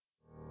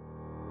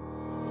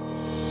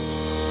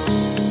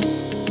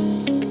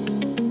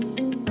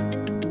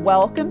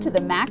Welcome to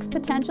the Max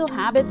Potential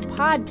Habits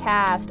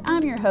podcast.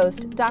 I'm your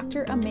host,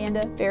 Dr.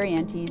 Amanda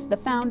Barrientes, the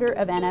founder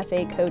of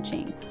NFA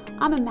Coaching.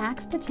 I'm a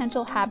Max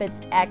Potential Habits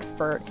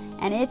expert,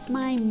 and it's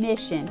my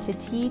mission to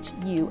teach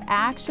you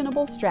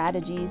actionable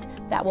strategies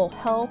that will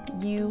help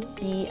you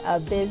be a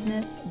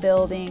business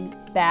building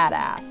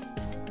badass.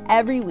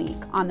 Every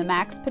week on the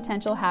Max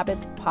Potential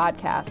Habits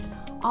podcast,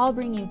 I'll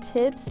bring you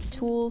tips,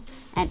 tools,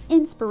 and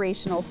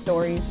inspirational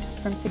stories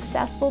from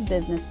successful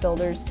business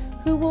builders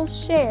who will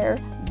share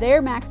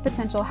their max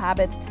potential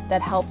habits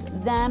that helped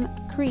them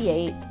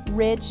create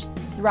rich,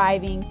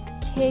 thriving,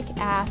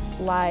 kick-ass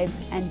lives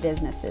and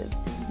businesses.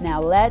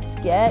 Now let's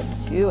get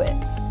to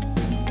it.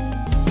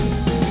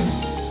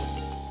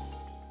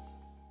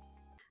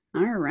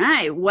 All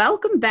right,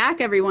 welcome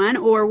back everyone,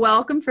 or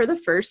welcome for the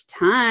first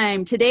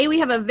time. Today we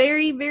have a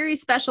very, very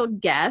special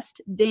guest,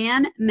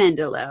 Dan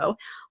Mendelow,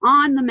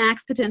 on the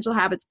Max Potential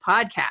Habits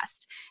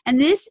podcast. And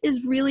this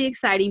is really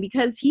exciting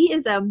because he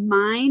is a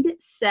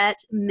mindset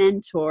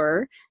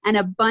mentor and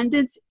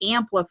abundance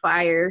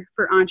amplifier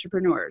for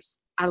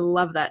entrepreneurs. I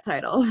love that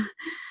title.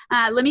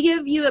 Let me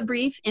give you a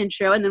brief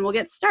intro and then we'll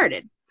get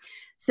started.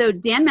 So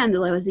Dan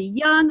Mendelow is a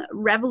young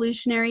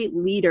revolutionary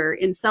leader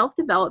in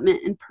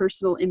self-development and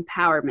personal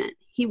empowerment.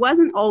 He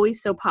wasn't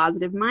always so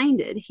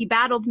positive-minded. He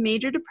battled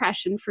major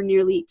depression for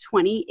nearly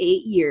 28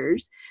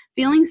 years,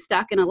 feeling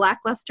stuck in a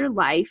lackluster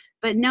life,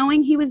 but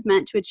knowing he was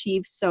meant to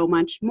achieve so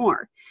much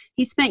more.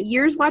 He spent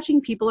years watching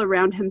people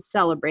around him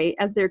celebrate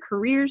as their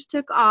careers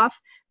took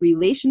off,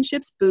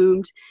 relationships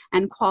boomed,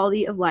 and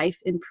quality of life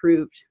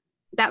improved.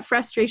 That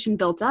frustration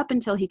built up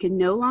until he could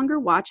no longer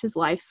watch his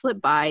life slip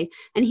by,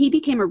 and he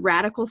became a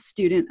radical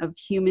student of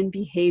human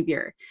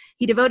behavior.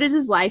 He devoted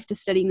his life to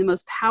studying the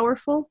most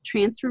powerful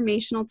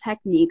transformational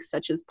techniques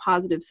such as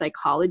positive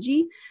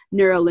psychology,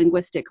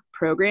 neuro-linguistic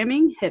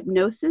programming,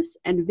 hypnosis,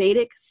 and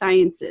Vedic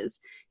sciences.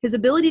 His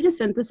ability to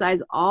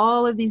synthesize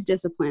all of these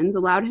disciplines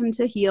allowed him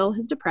to heal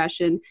his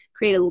depression,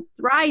 create a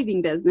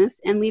thriving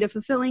business, and lead a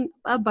fulfilling,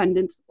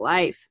 abundant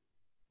life.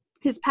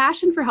 His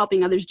passion for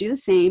helping others do the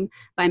same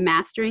by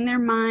mastering their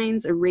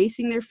minds,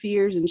 erasing their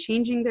fears, and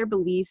changing their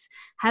beliefs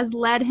has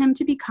led him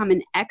to become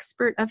an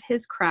expert of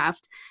his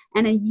craft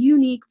and a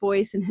unique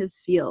voice in his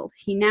field.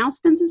 He now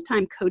spends his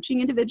time coaching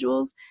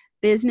individuals,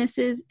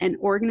 businesses, and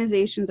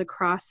organizations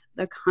across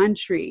the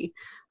country.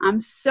 I'm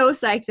so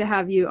psyched to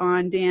have you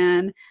on,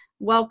 Dan.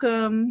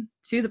 Welcome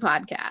to the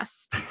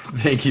podcast.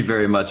 Thank you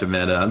very much,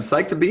 Amanda. I'm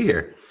psyched to be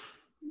here.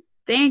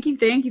 Thank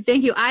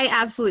you. I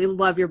absolutely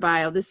love your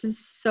bio. This is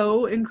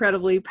so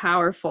incredibly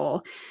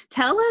powerful.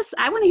 Tell us,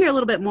 I want to hear a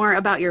little bit more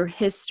about your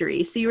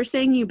history. So you were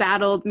saying you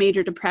battled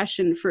major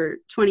depression for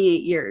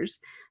 28 years.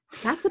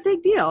 That's a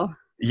big deal.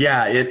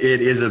 Yeah, it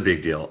is a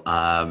big deal.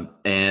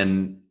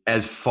 And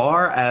as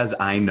far as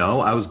I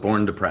know, I was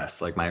born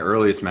depressed. Like my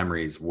earliest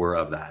memories were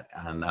of that.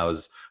 And I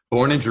was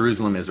born in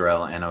Jerusalem,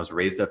 Israel, and I was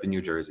raised up in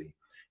New Jersey.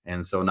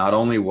 And so not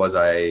only was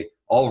I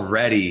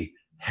already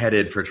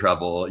headed for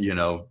trouble,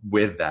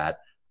 with that,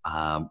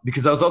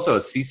 because I was also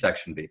a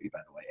C-section baby, by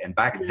the way. And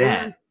back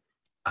then,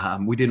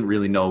 we didn't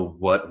really know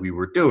what we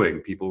were doing.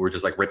 People were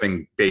just like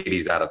ripping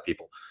babies out of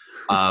people.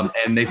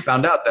 And they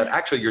found out that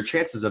actually your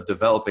chances of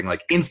developing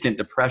like instant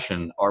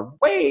depression are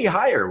way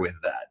higher with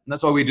that. And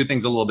that's why we do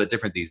things a little bit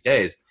different these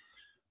days.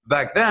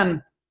 Back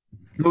then,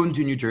 moving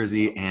to New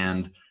Jersey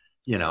and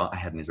I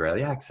had an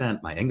Israeli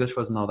accent. My English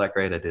wasn't all that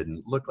great. I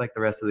didn't look like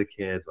the rest of the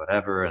kids,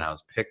 whatever. And I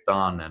was picked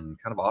on and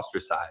kind of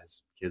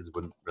ostracized. Kids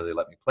wouldn't really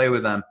let me play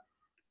with them.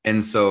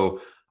 And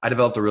so I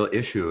developed a real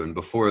issue. And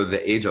before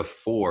the age of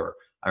 4,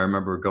 I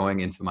remember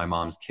going into my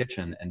mom's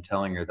kitchen and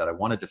telling her that I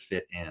wanted to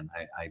fit in.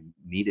 I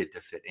needed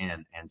to fit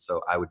in. And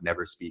so I would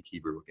never speak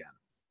Hebrew again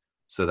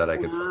so that I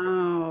could fit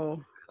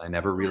in. I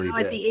never really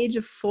did. At the age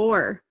of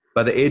 4.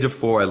 By the age of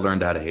 4, I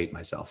learned how to hate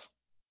myself.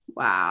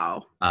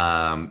 Wow.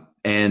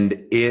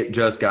 And it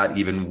just got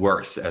even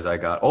worse as I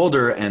got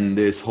older. And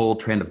this whole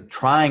trend of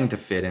trying to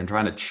fit in,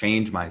 trying to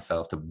change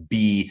myself to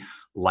be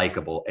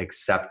likable,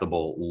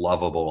 acceptable,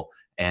 lovable.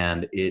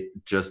 And it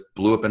just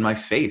blew up in my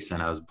face.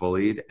 And I was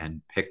bullied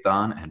and picked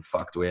on and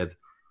fucked with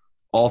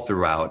all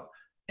throughout.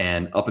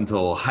 And up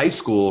until high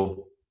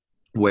school,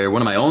 where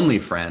one of my only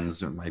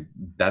friends, or my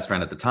best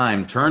friend at the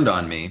time, turned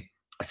on me.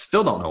 I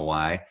still don't know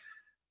why.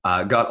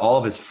 Got all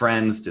of his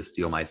friends to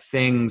steal my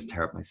things,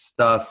 tear up my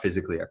stuff,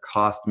 physically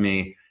accost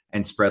me,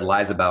 and spread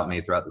lies about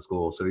me throughout the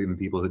school. So even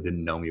people who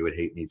didn't know me would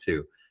hate me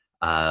too.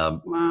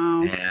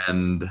 Wow.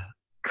 And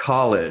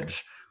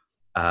college,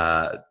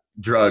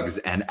 drugs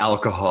and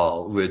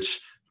alcohol, which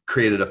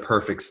created a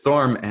perfect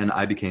storm, and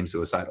I became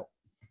suicidal.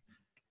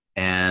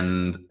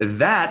 And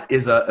that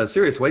is a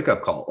serious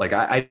wake-up call. Like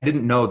I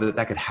didn't know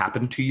that could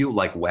happen to you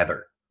like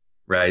weather,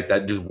 right?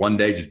 That just one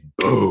day, just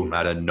boom,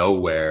 out of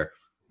nowhere,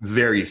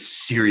 very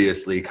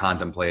seriously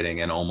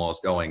contemplating and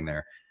almost going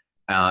there.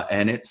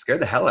 And it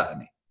scared the hell out of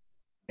me.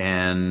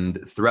 And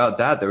throughout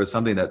that, there was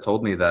something that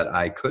told me that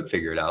I could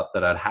figure it out,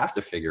 that I'd have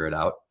to figure it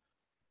out.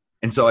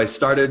 And so I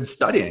started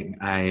studying.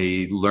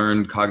 I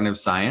learned cognitive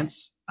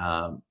science,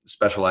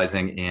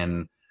 specializing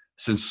in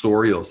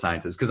sensorial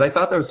sciences because I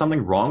thought there was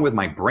something wrong with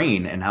my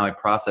brain and how I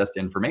processed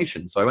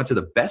information. So I went to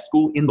the best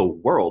school in the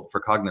world for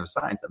cognitive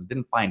science and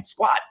didn't find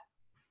squat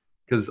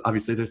because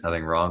obviously there's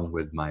nothing wrong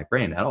with my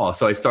brain at all.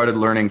 So I started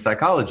learning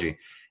psychology,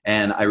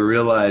 and I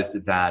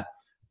realized that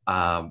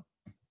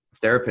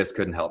therapists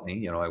couldn't help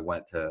me. I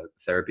went to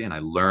therapy and I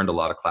learned a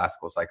lot of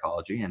classical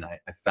psychology, and I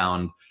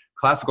found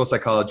classical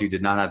psychology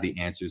did not have the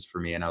answers for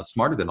me, and I was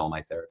smarter than all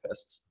my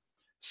therapists.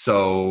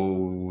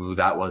 So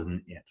that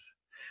wasn't it.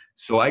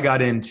 So I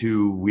got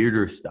into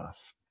weirder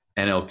stuff.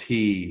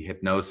 NLP,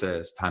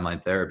 hypnosis,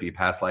 timeline therapy,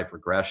 past life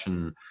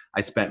regression.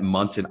 I spent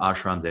months in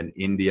ashrams in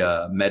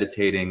India,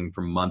 meditating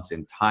for months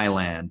in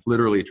Thailand,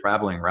 literally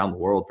traveling around the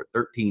world for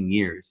 13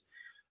 years,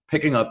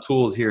 picking up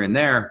tools here and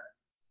there,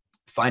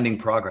 finding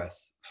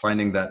progress,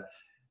 finding that,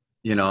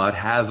 I'd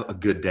have a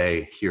good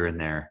day here and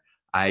there.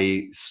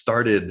 I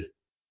started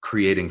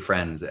creating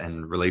friends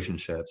and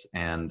relationships,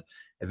 and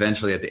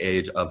eventually at the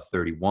age of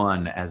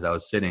 31, as I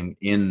was sitting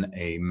in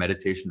a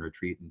meditation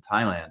retreat in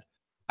Thailand,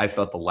 I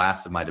felt the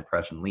last of my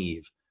depression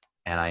leave,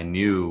 and I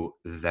knew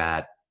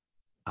that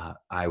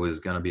I was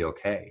going to be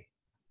okay.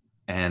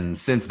 And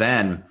since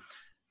then,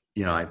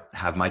 I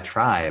have my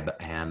tribe,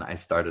 and I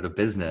started a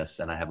business,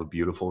 and I have a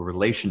beautiful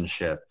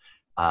relationship.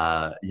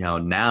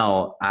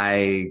 Now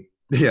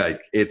yeah,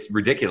 it's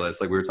ridiculous.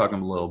 Like we were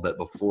talking a little bit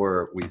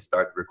before we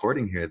start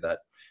recording here, that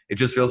it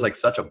just feels like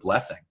such a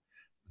blessing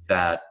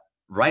that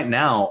right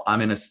now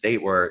I'm in a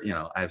state where,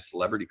 I have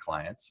celebrity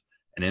clients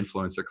and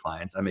influencer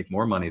clients. I make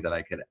more money than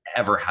I could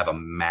ever have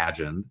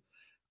imagined.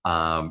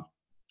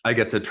 I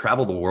get to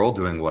travel the world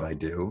doing what I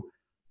do.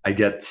 I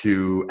get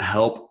to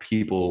help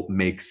people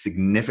make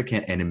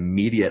significant and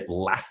immediate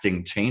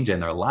lasting change in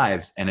their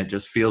lives. And it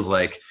just feels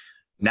like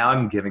now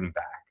I'm giving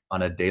back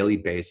on a daily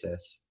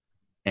basis.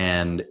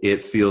 And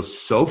it feels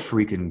so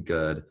freaking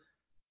good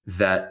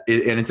and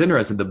it's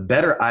interesting. The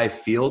better I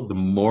feel, the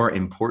more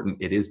important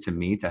it is to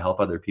me to help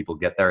other people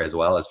get there as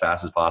well as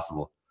fast as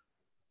possible.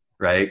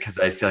 Right? Because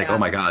I see like, oh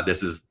my God,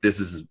 this is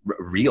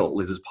real.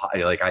 This is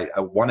like I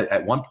wanted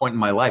at one point in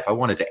my life, I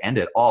wanted to end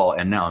it all,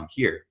 and now I'm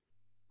here.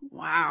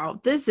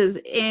 Wow, this is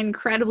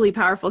incredibly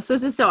powerful. So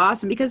this is so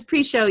awesome because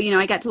pre-show,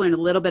 I got to learn a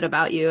little bit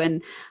about you,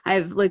 and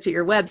I've looked at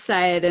your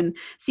website and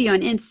see you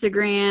on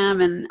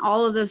Instagram and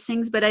all of those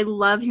things. But I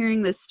love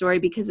hearing this story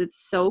because it's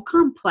so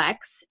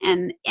complex,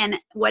 and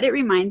what it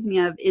reminds me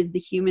of is the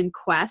human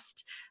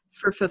quest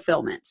for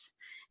fulfillment,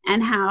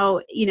 and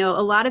how,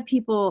 a lot of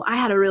people. I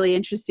had a really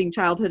interesting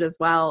childhood as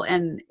well,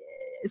 and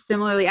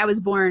similarly, I was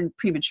born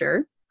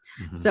premature.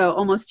 So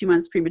almost 2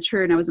 months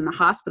premature, and I was in the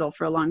hospital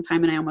for a long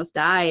time, and I almost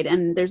died.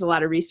 And there's a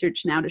lot of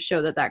research now to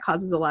show that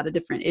causes a lot of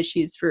different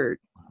issues for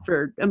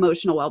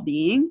emotional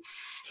well-being.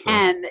 Sure.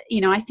 And,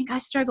 I think I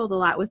struggled a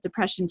lot with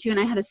depression too. And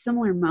I had a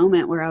similar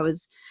moment where I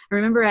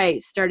remember I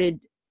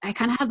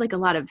kind of had like a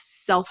lot of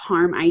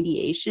self-harm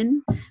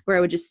ideation where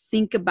I would just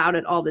think about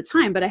it all the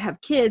time. But I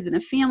have kids and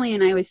a family,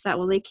 and I always thought,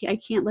 well, I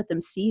can't let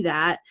them see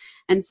that.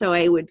 And so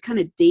I would kind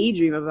of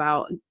daydream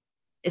about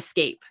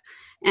escape.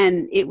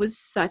 And it was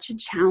such a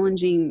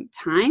challenging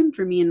time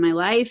for me in my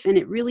life. And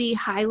it really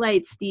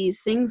highlights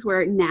these things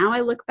where now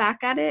I look back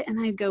at it and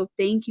I go,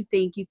 thank you,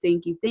 thank you,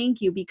 thank you, thank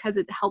you, because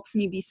it helps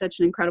me be such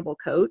an incredible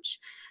coach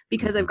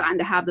because I've gotten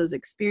to have those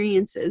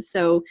experiences.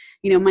 So,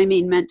 my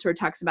main mentor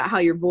talks about how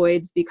your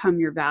voids become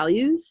your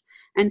values.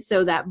 And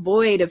so that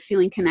void of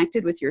feeling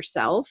connected with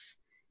yourself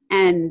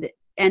and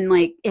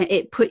like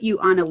it put you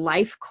on a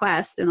life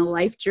quest and a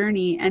life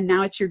journey. And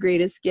now it's your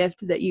greatest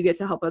gift that you get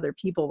to help other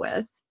people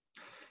with.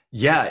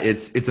 Yeah,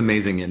 it's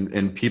amazing.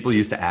 And people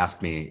used to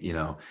ask me,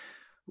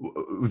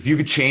 if you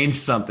could change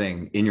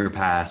something in your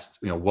past,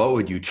 what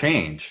would you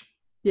change?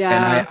 And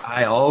Yeah.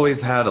 I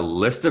always had a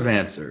list of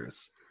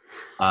answers,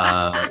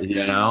 a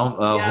Yep.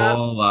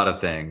 whole lot of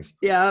things.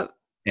 Yep.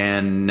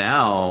 And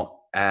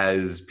now,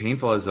 as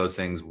painful as those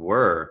things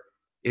were,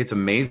 it's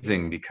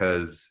amazing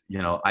because,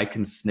 I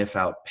can sniff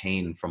out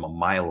pain from a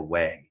mile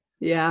away,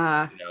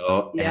 Yeah.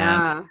 and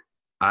Yeah.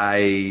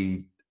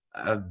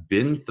 I've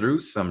been through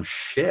some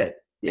shit,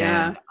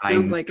 Yeah. and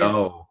Sounds I like it.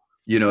 know,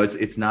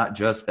 it's not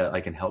just that I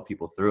can help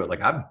people through it.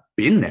 Like I've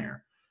been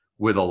there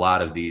with a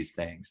lot of these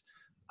things.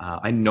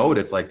 I know what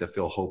it's like to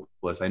feel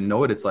hopeless. I know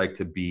what it's like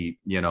to be,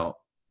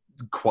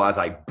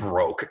 quasi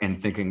broke and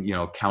thinking,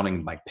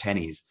 counting my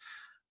pennies.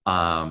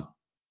 Um,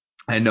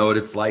 I know what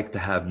it's like to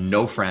have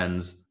no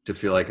friends, to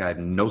feel like I had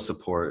no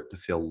support, to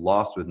feel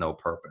lost with no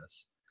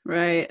purpose.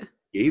 Right.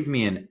 Gave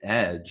me an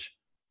edge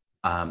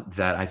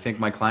that I think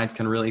my clients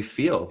can really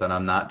feel, that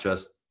I'm not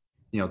just,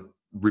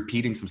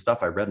 repeating some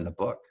stuff I read in a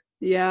book.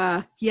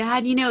 Yeah. Yeah.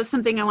 And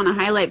something I want to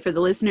highlight for the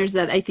listeners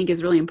that I think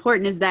is really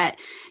important is that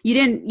you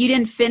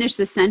didn't finish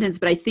the sentence,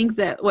 but I think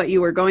that what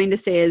you were going to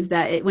say is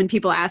that when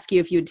people ask you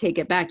if you would take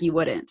it back, you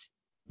wouldn't.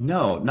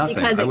 No, nothing.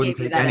 Because I it wouldn't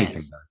gave you take that edge.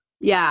 anything back.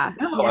 Yeah.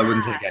 No, I Yeah.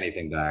 wouldn't take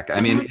anything back. I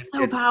And mean, that's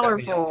so it's set me up for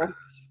powerful.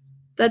 this.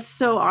 That's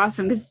so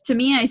awesome. Because to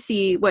me, I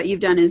see what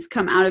you've done is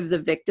come out of the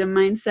victim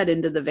mindset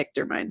into the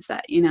victor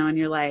mindset, and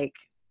you're like,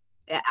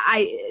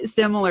 I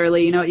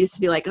similarly, it used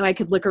to be like, oh, I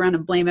could look around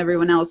and blame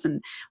everyone else,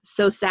 and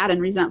so sad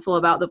and resentful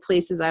about the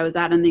places I was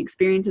at and the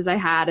experiences I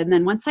had. And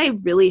then once I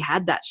really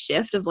had that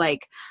shift of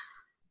like,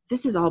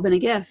 this has all been a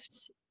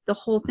gift. The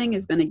whole thing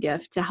has been a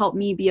gift to help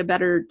me be a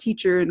better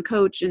teacher and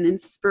coach and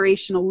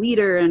inspirational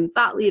leader and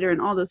thought leader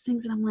and all those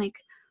things. And I'm like,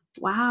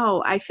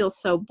 wow, I feel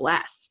so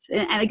blessed.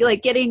 And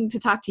like getting to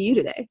talk to you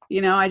today,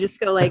 I just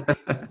go like,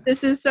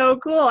 this is so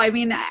cool. I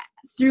mean,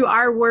 through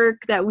our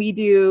work that we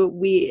do,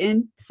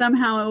 we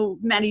somehow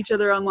met each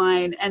other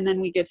online, and then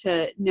we get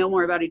to know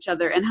more about each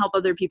other and help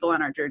other people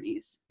on our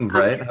journeys.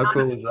 Right? How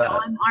cool is that?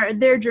 On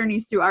their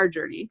journeys through our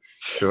journey.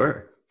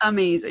 Sure.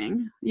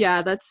 Amazing.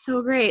 Yeah, that's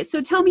so great.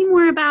 So tell me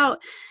more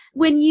about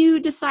when you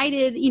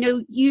decided,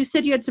 you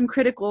said you had some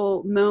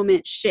critical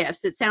moment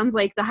shifts. It sounds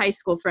like the high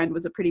school friend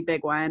was a pretty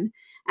big one.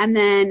 And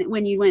then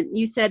when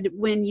you said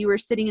when you were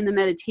sitting in the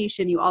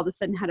meditation, you all of a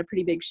sudden had a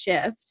pretty big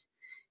shift.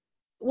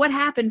 What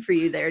happened for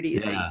you there, do you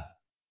think?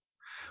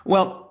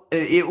 Well,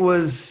 it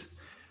was,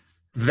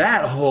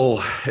 that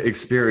whole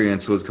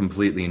experience was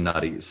completely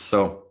nutty.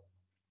 So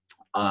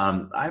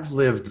I've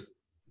lived,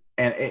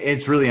 and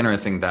it's really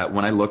interesting that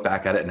when I look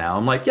back at it now,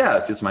 I'm like, yeah,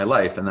 it's just my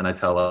life. And then I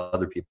tell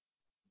other people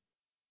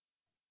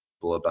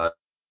about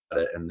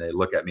it, and they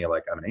look at me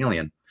like I'm an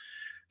alien.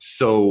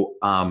 So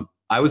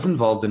I was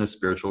involved in a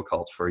spiritual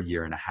cult for a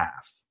year and a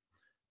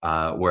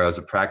half, where I was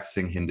a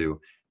practicing Hindu,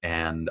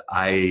 and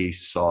I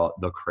saw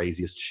the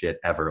craziest shit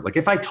ever. Like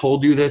if I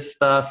told you this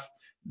stuff,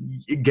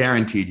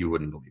 guaranteed you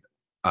wouldn't believe it.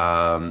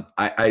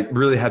 I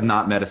really have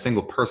not met a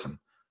single person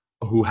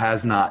who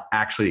has not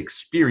actually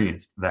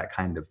experienced that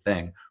kind of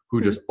thing,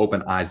 who just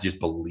open eyes just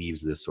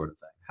believes this sort of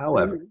thing.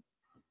 However,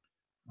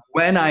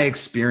 when I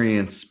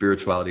experienced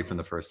spirituality for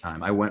the first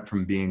time, I went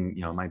from being,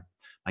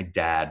 my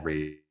dad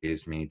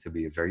raised me to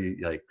be a very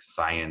like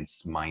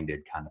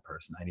science-minded kind of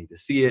person. I need to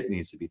see it. It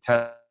needs to be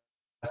tested.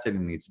 It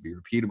needs to be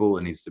repeatable.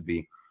 It needs to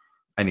be,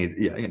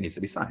 it needs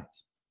to be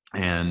science.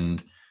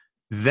 And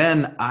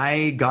then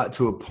I got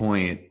to a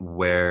point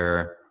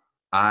where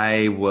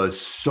I was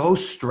so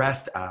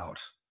stressed out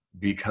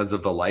because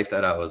of the life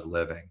that I was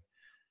living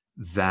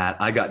that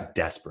I got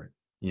desperate.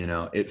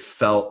 It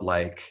felt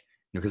like,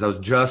 because I was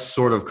just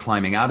sort of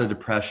climbing out of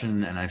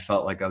depression, and I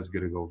felt like I was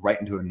going to go right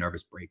into a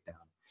nervous breakdown.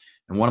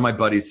 And one of my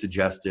buddies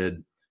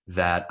suggested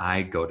that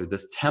I go to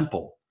this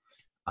temple.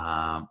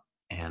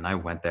 And I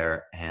went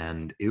there,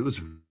 and it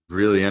was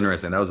really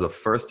interesting. That was the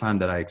first time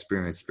that I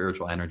experienced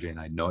spiritual energy, and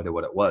I had no idea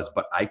what it was,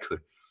 but I could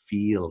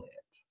feel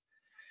it.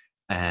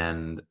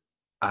 And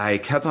I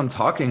kept on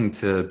talking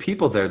to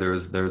people there. There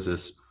was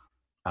this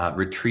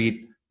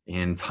retreat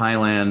in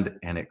Thailand,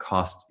 and it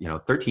cost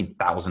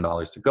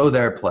 $13,000 to go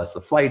there, plus the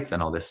flights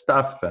and all this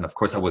stuff. And of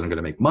course, I wasn't going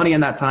to make money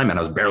in that time, and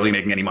I was barely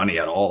making any money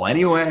at all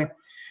anyway.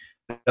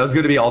 That was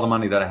going to be all the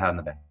money that I had in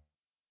the bank.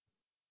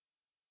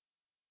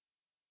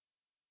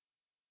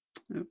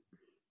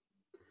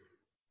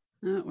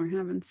 Oh, we're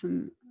having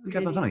some. I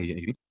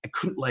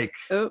couldn't like.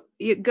 Oh,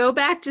 you go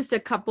back just a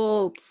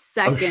couple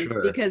seconds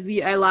sure. because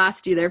I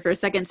lost you there for a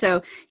second.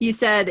 So you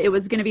said it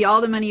was going to be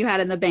all the money you had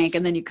in the bank,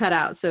 and then you cut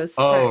out. So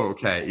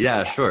okay.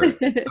 Yeah, sure.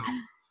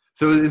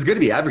 So it was going to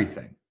be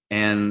everything.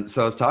 And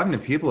so I was talking to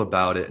people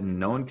about it, and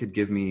no one could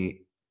give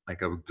me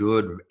like a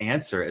good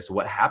answer as to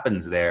what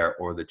happens there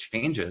or the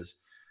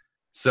changes.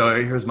 So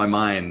here's my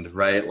mind,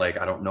 right? Like,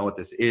 I don't know what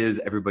this is.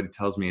 Everybody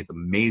tells me it's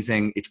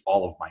amazing. It's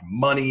all of my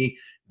money.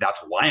 That's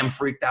why I'm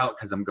freaked out,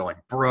 because I'm going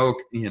broke,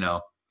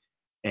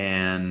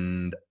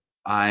 And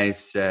I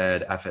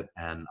said, F it,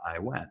 and I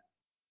went.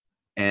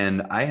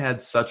 And I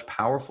had such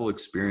powerful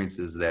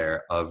experiences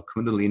there of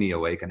Kundalini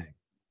awakening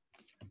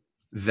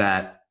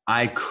that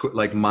I could,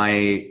 like,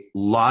 my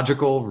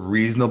logical,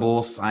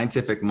 reasonable,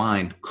 scientific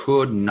mind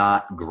could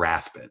not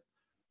grasp it,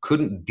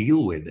 couldn't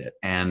deal with it.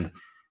 And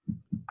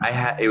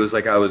it was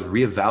like I was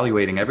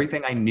reevaluating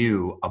everything I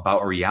knew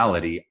about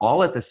reality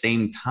all at the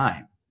same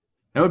time.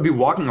 And I would be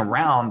walking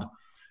around,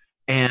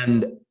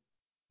 and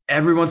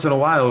every once in a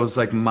while it was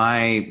like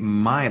my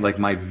mind, like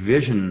my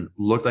vision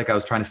looked like I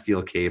was trying to steal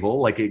a cable.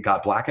 Like it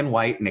got black and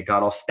white and it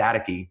got all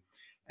staticky,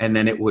 and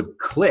then it would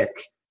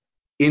click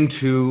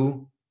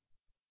into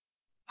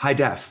high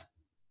def.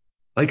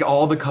 Like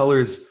all the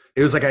colors,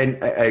 it was like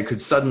I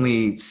could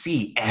suddenly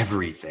see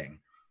everything.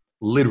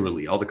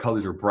 Literally, all the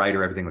colors were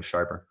brighter, everything was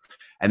sharper.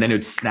 And then it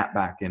would snap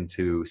back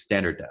into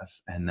standard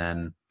def. And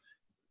then,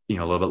 a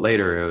little bit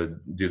later, it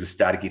would do the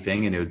staticky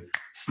thing, and it would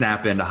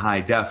snap into high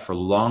def for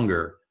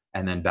longer,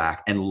 and then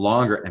back, and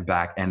longer and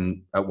back.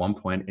 And at one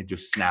point, it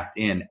just snapped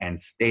in and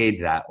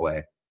stayed that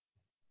way.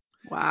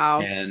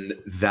 Wow. And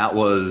that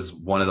was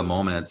one of the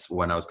moments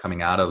when I was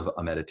coming out of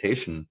a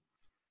meditation,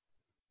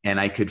 and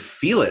I could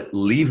feel it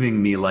leaving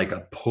me like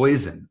a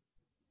poison,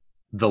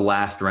 the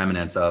last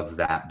remnants of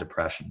that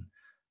depression.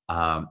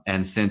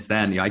 And since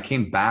then, I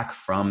came back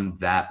from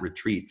that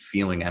retreat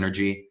feeling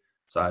energy.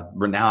 So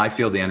now I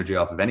feel the energy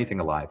off of anything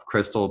alive,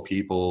 crystal,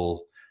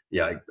 people.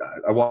 Yeah,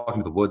 I walk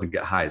into the woods and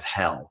get high as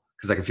hell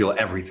because I could feel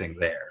everything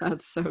there.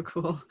 That's so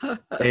cool.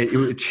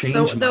 It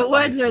changed my The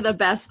life. woods are the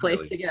best place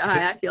Really. to get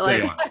high. I feel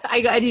They like are.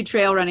 I do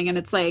trail running and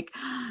it's like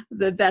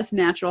the best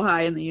natural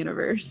high in the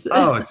universe.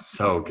 Oh, it's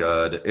so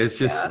good. It's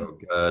just Yeah. so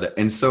good.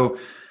 And so,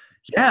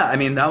 yeah, I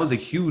mean, that was a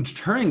huge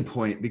turning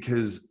point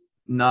because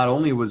not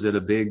only was it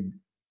a big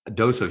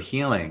dose of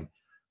healing,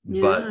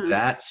 but Yeah.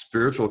 that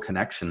spiritual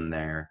connection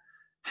there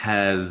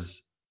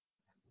has,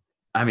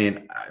 I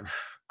mean,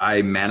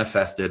 I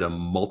manifested a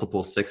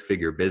multiple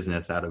six-figure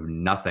business out of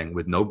nothing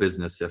with no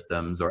business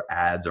systems or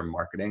ads or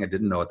marketing. I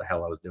didn't know what the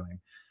hell I was doing.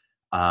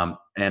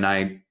 And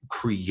I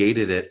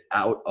created it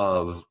out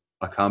of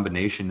a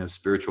combination of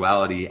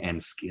spirituality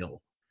and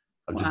skill,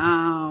 of just being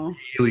Wow.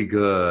 really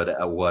good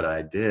at what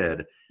I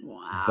did.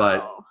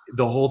 But Wow.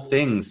 the whole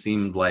thing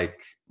seemed like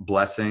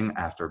blessing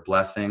after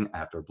blessing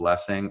after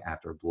blessing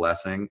after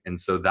blessing. And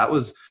so that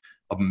was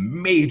a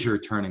major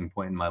turning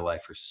point in my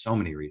life for so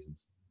many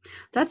reasons.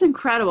 That's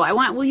incredible.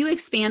 Will you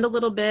expand a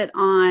little bit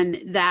on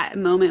that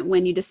moment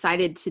when you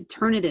decided to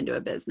turn it into a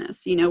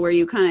business, where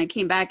you kind of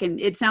came back and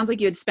it sounds like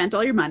you had spent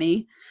all your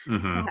money to,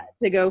 Hmm.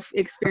 to go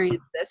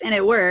experience this and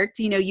it worked.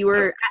 You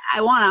were, Yep.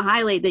 I want to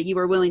highlight that you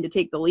were willing to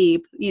take the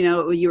leap.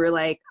 You were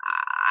like,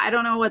 I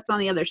don't know what's on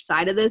the other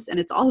side of this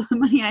and it's all the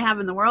money I have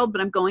in the world, but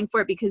I'm going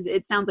for it because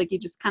it sounds like you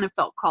just kind of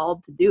felt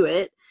called to do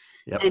it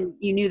Yep. and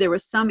you knew there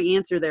was some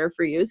answer there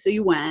for you. So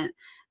you went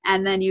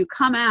and then you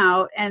come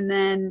out and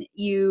then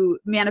you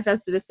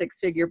manifested a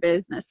six-figure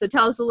business. So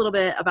tell us a little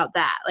bit about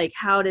that. Like,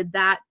 how did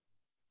that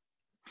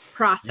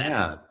process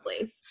Yeah. take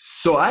place?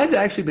 So I had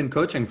actually been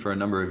coaching for a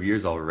number of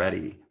years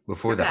already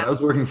before that, Okay. but I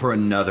was working for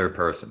another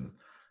person.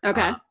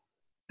 Okay.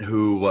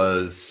 Who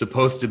was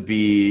supposed to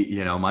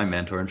be, my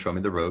mentor and show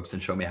me the ropes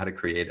and show me how to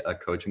create a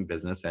coaching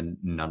business, and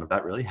none of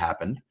that really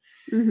happened.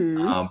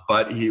 Mm-hmm.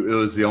 But it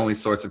was the only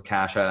source of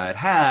cash I'd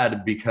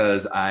had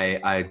because I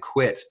had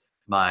quit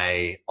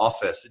my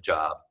office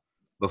job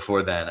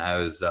before then. I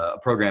was a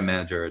program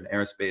manager at an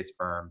aerospace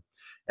firm,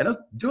 and I was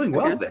doing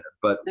well Okay. there,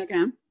 but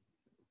Okay.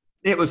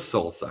 it was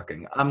soul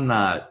sucking. I'm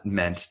not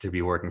meant to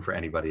be working for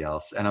anybody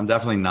else, and I'm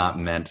definitely not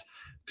meant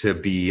to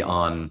be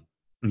on,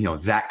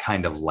 that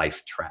kind of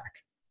life track.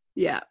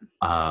 Yeah.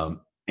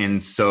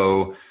 And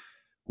so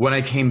when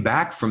I came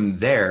back from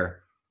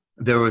there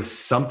was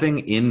something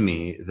in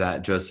me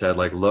that just said,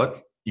 like,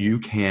 look, you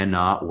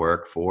cannot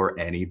work for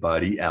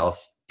anybody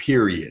else,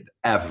 period,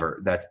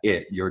 ever. That's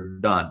it. You're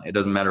done. It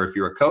doesn't matter if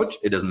you're a coach.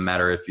 It doesn't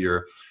matter if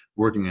you're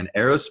working in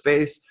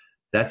aerospace.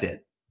 That's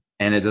it.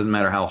 And it doesn't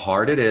matter how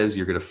hard it is,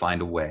 you're going to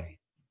find a way.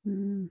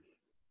 Mm.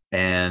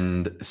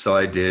 And so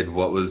I did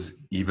what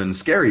was even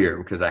scarier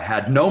because I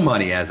had no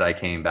money as I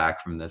came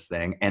back from this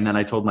thing. And then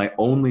I told my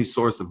only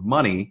source of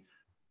money,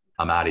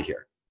 I'm out of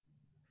here.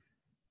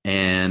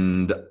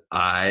 And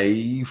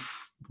I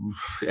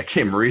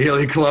came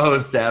really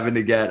close to having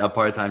to get a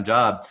part-time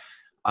job.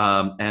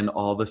 And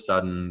all of a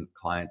sudden,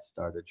 clients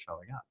started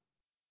showing up.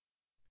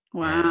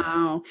 And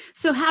Wow.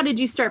 So how did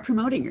you start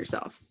promoting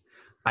yourself?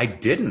 I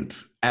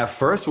didn't. At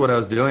first, what I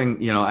was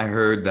doing, I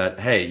heard that,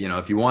 hey,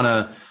 if you want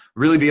to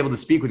really be able to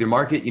speak with your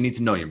market, you need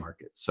to know your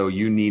market. So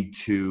you need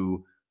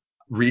to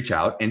reach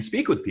out and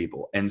speak with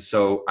people. And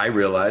so I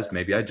realized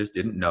maybe I just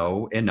didn't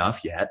know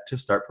enough yet to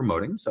start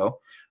promoting. So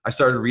I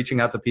started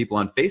reaching out to people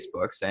on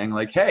Facebook saying,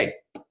 like, hey,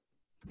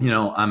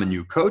 I'm a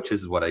new coach.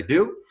 This is what I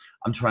do.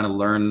 I'm trying to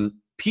learn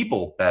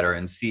people better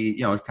and see,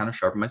 kind of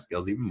sharpen my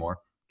skills even more.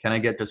 Can I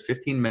get just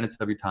 15 minutes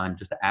of your time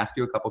just to ask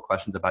you a couple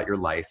questions about your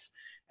life?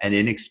 And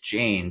in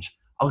exchange,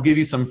 I'll give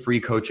you some free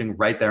coaching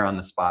right there on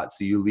the spot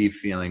so you leave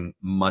feeling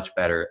much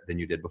better than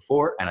you did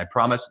before. And I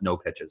promise no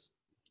pitches.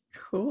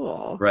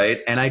 Cool. Right?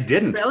 And I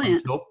didn't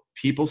Brilliant. until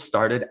people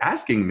started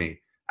asking me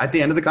at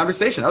the end of the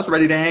conversation. I was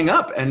ready to hang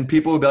up, and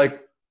people would be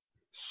like,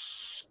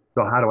 so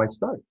how do I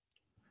start?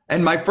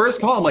 And my first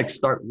call, I'm like,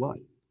 start what?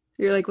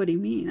 You're like, what do you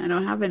mean? I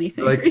don't have They're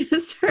anything for like, you to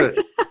start.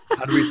 "But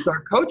how do we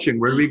start coaching?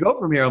 Where do we go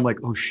from here? I'm like,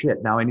 oh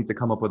shit, now I need to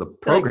come up with a You're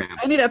like, program.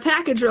 I need a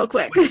package real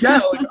quick. Like, yeah,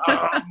 like,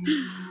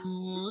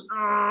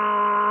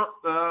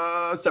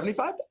 $75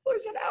 an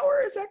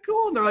hour. Is that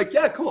cool? And they're like,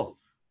 yeah, cool.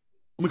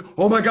 I'm like,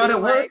 oh my God, You're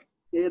it like, worked.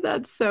 dude,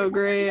 that's so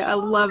great. I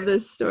love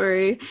this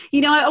story.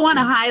 I want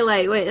to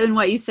highlight and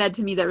what you said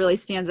to me that really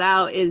stands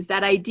out is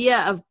that idea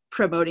of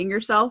promoting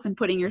yourself and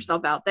putting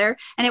yourself out there.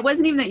 And it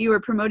wasn't even that you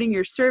were promoting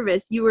your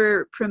service, you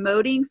were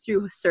promoting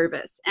through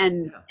service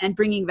Yeah. and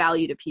bringing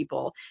value to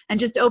people and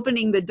just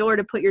opening the door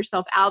to put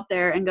yourself out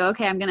there and go,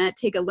 okay, I'm going to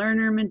take a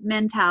learner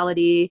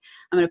mentality.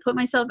 I'm going to put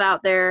myself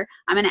out there.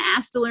 I'm going to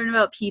ask to learn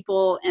about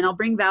people and I'll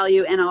bring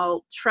value and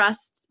I'll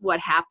trust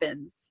what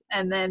happens.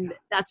 And then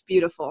that's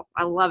beautiful.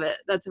 I love it.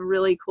 That's a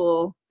really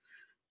cool,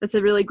 that's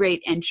a really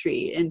great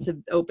entry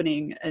into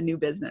opening a new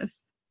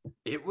business.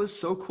 It was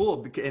so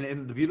cool.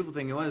 And the beautiful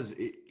thing was,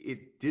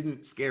 it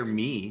didn't scare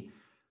me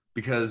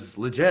because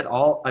legit,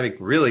 I mean,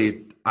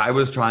 really, I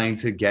was trying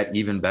to get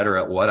even better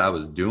at what I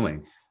was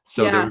doing.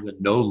 So there Yeah. was a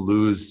no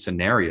lose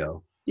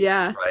scenario,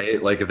 Yeah.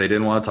 right? Like if they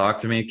didn't want to talk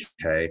to me,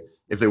 okay.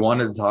 If they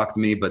wanted to talk to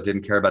me but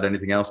didn't care about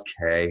anything else,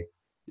 okay.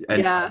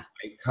 And Yeah.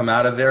 I come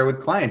out of there with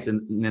clients.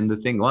 And the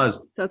thing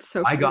was, That's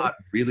so I cool. got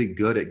really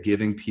good at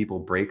giving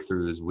people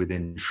breakthroughs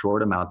within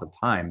short amounts of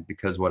time,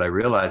 because what I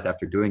realized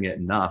after doing it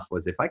enough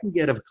was, if I can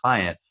get a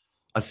client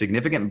a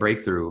significant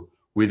breakthrough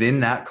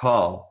within that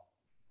call,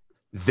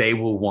 they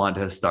will want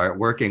to start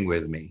working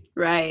with me.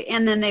 Right.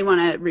 And then they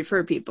want to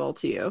refer people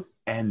to you.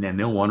 And then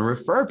they'll want to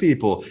refer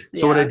people.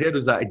 So what I Yeah. did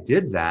was I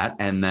did that,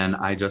 and then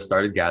I just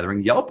started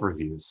gathering Yelp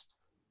reviews.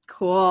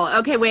 Cool.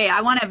 Okay, wait,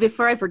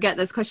 before I forget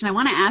this question, I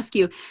want to ask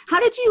you, how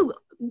did you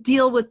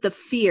deal with the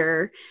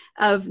fear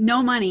of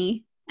no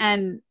money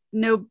and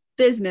no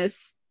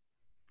business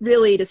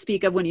really to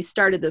speak of when you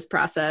started this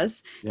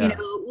process? Yeah.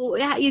 Well,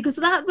 yeah, because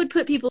that would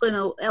put people in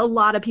a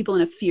lot of people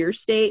in a fear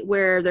state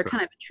where they're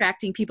kind of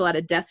attracting people out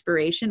of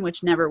desperation,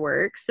 which never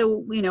works.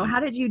 So, how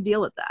did you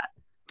deal with that?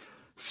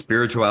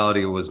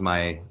 Spirituality was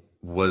my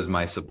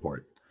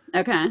support.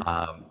 Okay.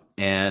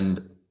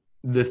 And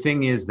the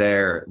thing is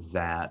there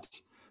that,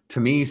 to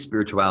me,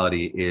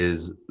 spirituality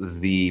is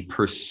the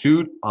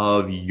pursuit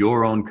of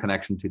your own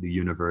connection to the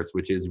universe,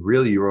 which is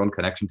really your own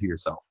connection to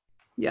yourself,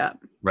 Yeah.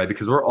 right?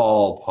 Because we're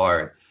all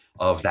part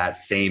of that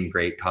same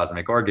great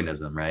cosmic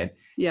organism, right?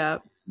 Yeah.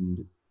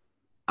 And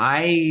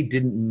I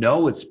didn't know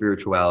what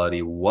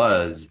spirituality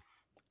was,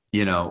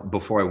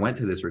 before I went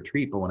to this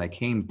retreat. But when I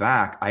came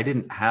back, I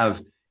didn't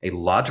have a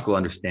logical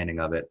understanding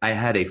of it. I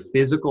had a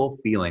physical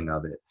feeling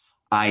of it.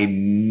 I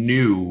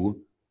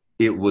knew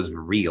it was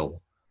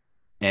real.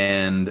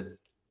 And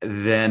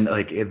then,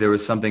 like, there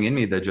was something in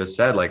me that just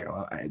said, like,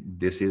 oh,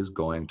 this is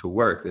going to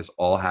work. This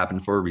all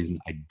happened for a reason.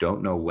 I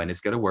don't know when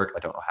it's going to work. I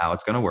don't know how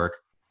it's going to work.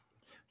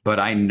 But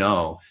I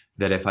know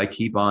that if I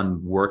keep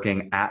on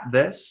working at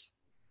this,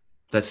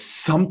 that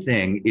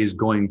something is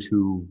going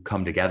to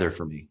come together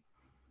for me.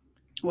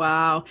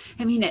 Wow.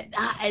 I mean,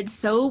 it's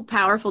so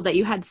powerful that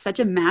you had such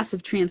a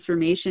massive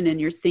transformation in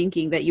your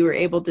thinking that you were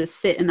able to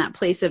sit in that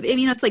place of,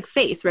 it's like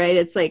faith, right?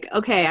 It's like,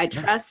 okay, I Yeah.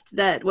 trust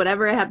that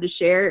whatever I have to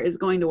share is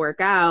going to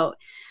work out.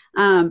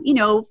 For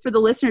the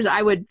listeners,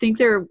 I would think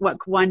they're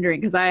wondering,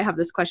 because I have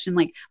this question,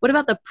 like, what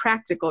about the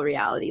practical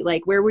reality?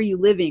 Like, where were you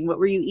living? What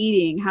were you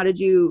eating? How did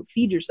you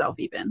feed yourself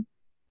even?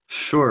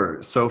 Sure.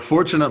 So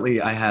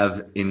fortunately, I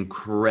have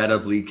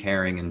incredibly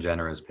caring and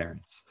generous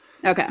parents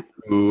Okay.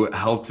 who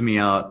helped me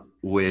out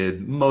with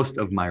most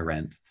of my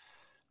rent.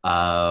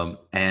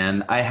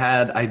 And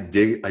I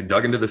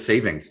dug into the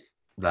savings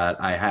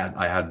that I had.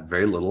 I had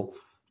very little,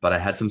 but I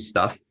had some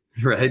stuff,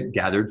 right,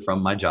 gathered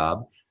from my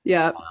job.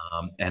 Yeah.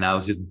 And I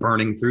was just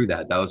burning through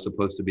that. That was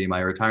supposed to be my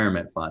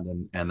retirement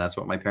fund. And that's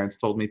what my parents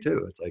told me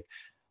too. It's like,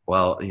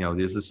 well,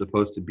 this is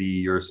supposed to be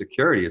your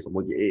security. It's,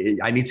 well,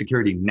 I need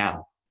security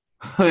now.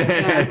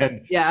 Yeah.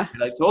 and, Yeah.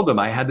 and I told them,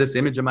 I had this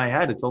image in my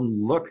head. I told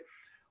them, look,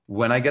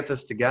 when I get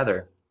this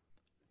together,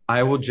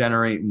 I will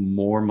generate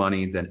more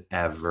money than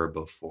ever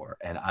before,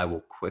 and I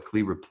will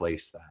quickly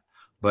replace that.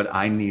 But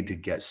I need to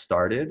get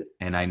started,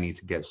 and I need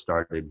to get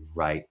started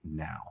right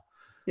now.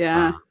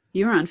 Yeah, Uh,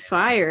 you're on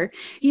fire. I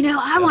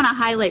yeah. want to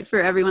highlight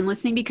for everyone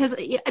listening, because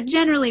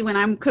generally when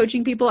I'm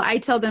coaching people, I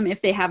tell them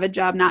if they have a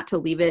job not to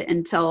leave it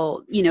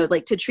until,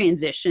 like to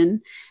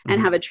transition and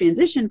have Mhm. a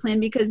transition plan,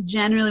 because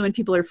generally when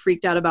people are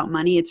freaked out about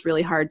money, it's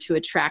really hard to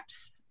attract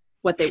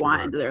what they want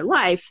Sure. into their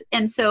life.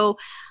 And so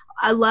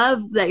I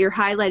love that you're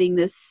highlighting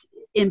this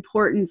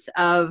importance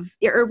of,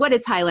 or what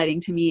it's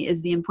highlighting to me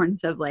is the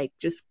importance of like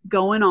just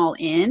going all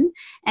in.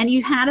 And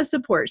you had a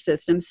support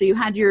system, so you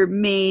had your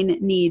main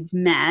needs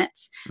met,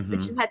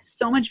 but you Hmm. had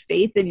so much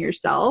faith in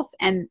yourself,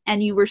 and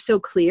you were so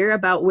clear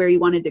about where you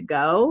wanted to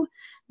go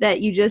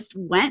that you just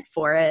went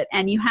for it.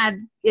 And you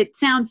had, it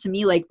sounds to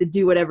me like the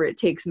do whatever it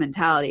takes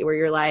mentality, where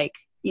you're like,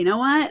 you know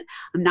what?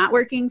 I'm not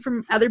working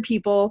for other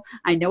people.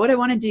 I know what I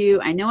want to do.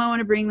 I know I want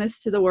to bring this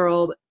to the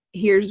world.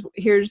 Here's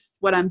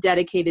what I'm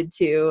dedicated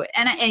to.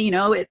 And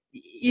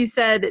you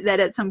said that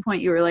at some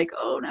point you were like,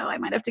 oh no, I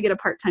might have to get a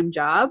part-time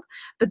job,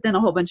 but then a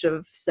whole bunch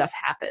of stuff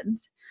happened.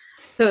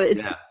 So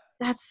it's Yeah, just,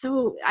 that's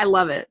so, I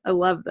love it. I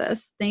love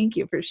this. Thank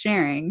you for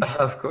sharing.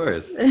 of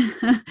course.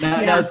 Now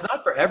Yeah. it's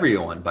not for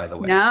everyone, by the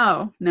way.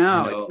 No,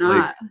 no, it's Like,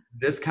 not.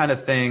 this kind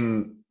of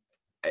thing,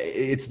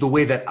 it's the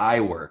way that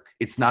I work.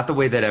 It's not the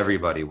way that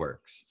everybody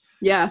works.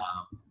 Yeah.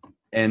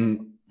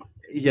 And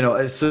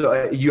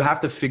so you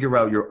have to figure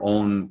out your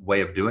own way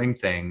of doing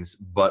things,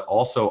 but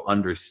also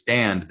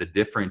understand the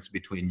difference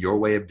between your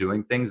way of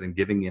doing things and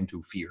giving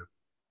into fear.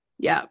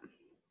 Yeah.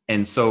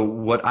 And so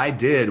what I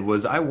did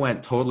was I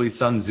went totally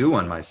Sun Tzu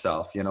on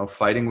myself,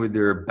 fighting with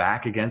your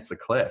back against the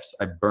cliffs.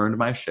 I burned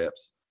my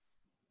ships,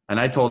 and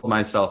I told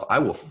myself, I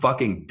will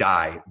fucking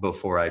die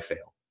before I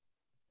fail.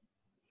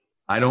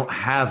 I don't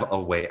have a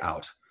way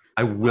out.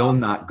 I It's will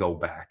not go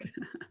back.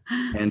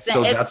 And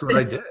so that's it's what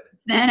I did.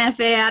 the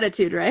NFA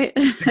attitude, right?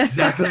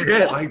 Exactly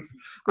it. Like,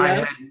 I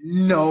Yeah. had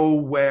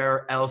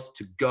nowhere else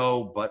to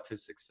go but to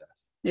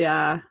success.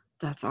 Yeah,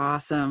 that's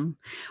awesome.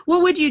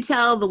 What would you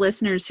tell the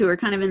listeners who are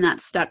kind of in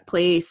that stuck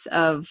place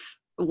of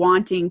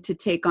wanting to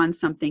take on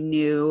something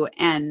new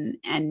and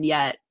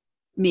yet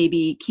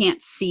maybe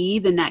can't see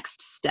the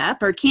next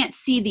step or can't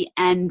see the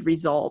end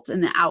result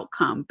and the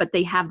outcome, but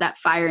they have that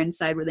fire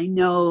inside where they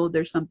know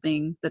there's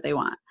something that they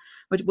want.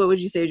 What would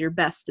you say is your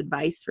best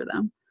advice for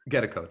them?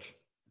 Get a coach.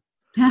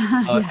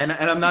 And Yes,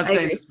 I'm not I saying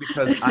agree. this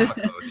because I'm a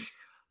coach.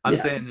 I'm Yeah,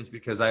 saying this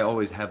because I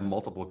always have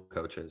multiple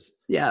coaches.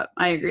 yeah,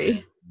 I And,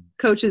 agree.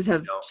 Coaches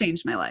have you know,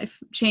 changed my life,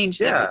 changed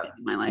yeah, everything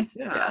in my life.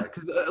 yeah. Yeah,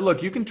 Because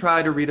look, you can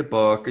try to read a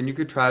book and you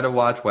could try to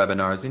watch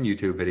webinars and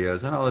YouTube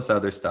videos and all this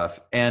other stuff,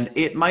 and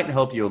it might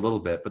help you a little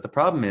bit. But the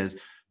problem is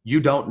you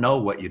don't know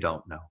what you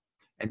don't know,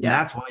 and yeah,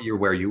 that's why you're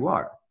where you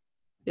are.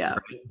 yeah,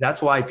 Right?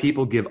 That's why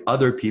people give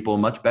other people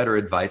much better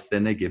advice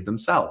than they give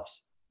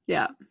themselves.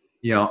 yeah.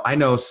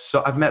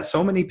 I've met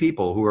so many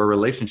people who are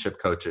relationship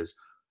coaches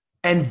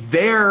and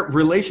their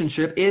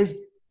relationship is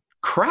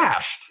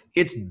crashed.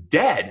 It's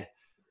dead,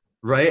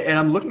 right? And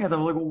I'm looking at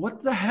them like, well,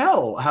 what the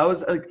hell? How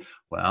is like,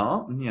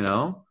 well,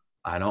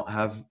 I don't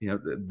have,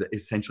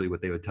 essentially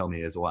what they would tell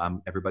me is, well,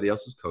 I'm everybody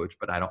else's coach,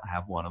 but I don't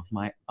have one of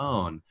my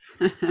own,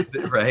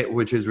 right?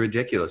 Which is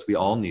ridiculous. We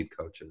all need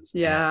coaches.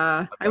 And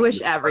Yeah, I've I got wish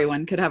this question.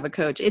 everyone could have a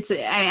coach. I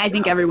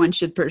think Yeah, everyone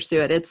should pursue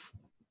it. It's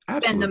been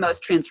the absolutely.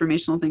 most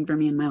transformational thing for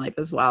me in my life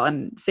as well.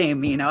 And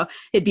same,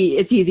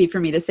 it's easy for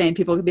me to say, and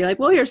people could be like,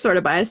 well, you're sort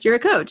of biased, you're a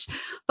coach.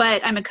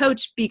 But I'm a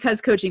coach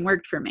because coaching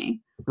worked for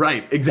me.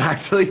 Right,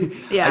 exactly.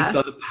 I Yeah,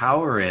 saw the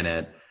power in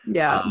it.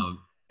 yeah,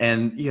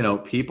 And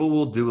people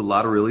will do a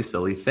lot of really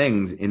silly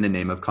things in the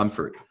name of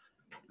comfort.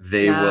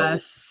 They will,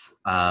 yes.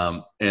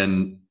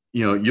 and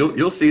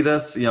you'll see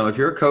this. If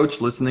you're a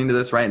coach listening to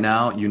this right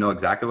now, you know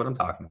exactly what I'm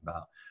talking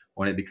about.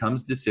 When it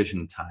becomes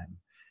decision time,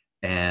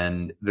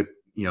 and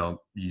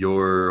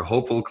your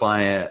hopeful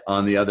client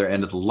on the other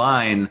end of the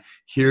line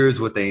hears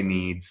what they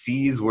need,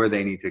 sees where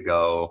they need to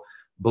go,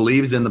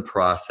 believes in the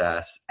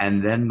process,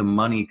 and then the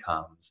money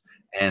comes,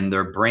 and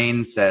their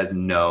brain says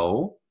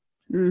no.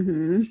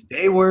 Mm-hmm.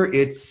 Stay where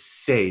it's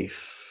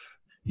safe.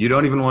 You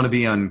don't even want to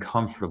be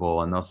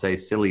uncomfortable, and they'll say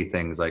silly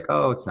things like,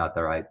 "Oh, it's not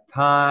the right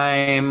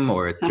time,"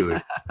 or "It's too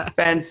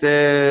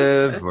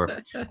expensive," or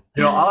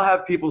I'll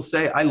have people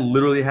say, I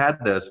literally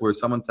had this where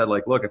someone said,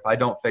 like, "Look, if I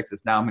don't fix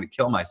this now, I'm going to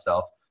kill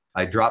myself."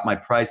 I drop my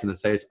price, and they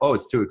say, "Oh,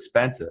 it's too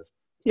expensive."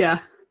 Yeah.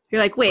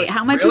 You're like, wait, Like,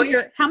 how really?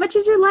 much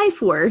is your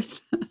life worth?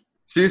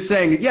 So you're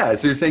saying, yeah,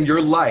 so you're saying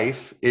your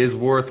life is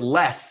worth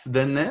less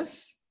than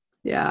this?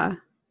 Yeah.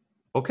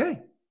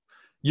 Okay.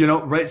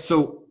 Right?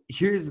 So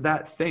here's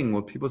that thing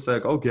where people say,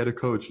 like, "Oh, get a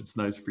coach. It's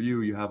nice for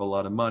you. You have a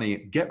lot of money."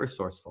 Get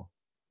resourceful.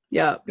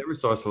 Yeah. Get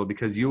resourceful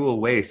because you will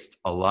waste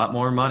a lot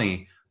more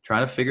money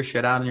trying to figure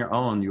shit out on your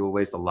own. You will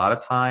waste a lot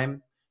of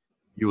time.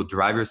 You will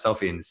drive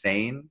yourself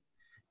insane.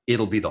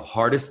 It'll be the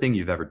hardest thing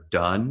you've ever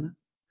done.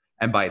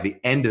 And by the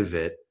end of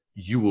it,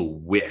 you will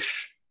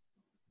wish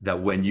that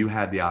when you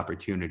had the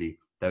opportunity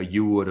that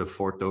you would have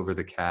forked over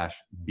the cash,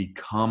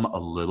 become a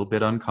little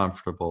bit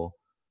uncomfortable,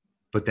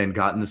 but then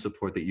gotten the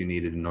support that you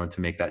needed in order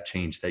to make that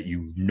change that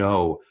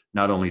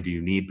not only do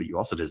you need, but you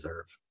also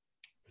deserve.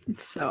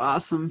 It's so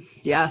awesome.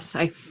 Yes,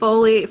 I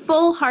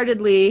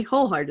wholeheartedly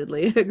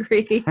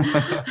agree.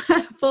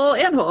 Full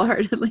and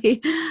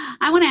wholeheartedly.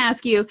 I want to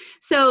ask you,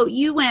 so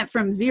you went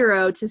from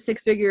 0 to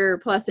 6-figure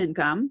plus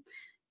income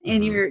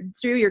in Mhm. your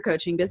through your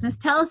coaching business.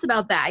 Tell us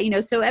about that.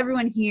 So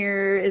everyone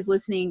here is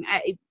listening.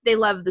 They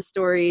love the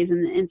stories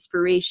and the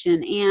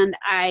inspiration, and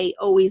I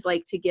always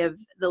like to give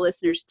the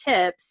listeners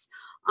tips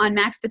on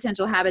max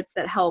potential habits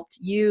that helped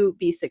you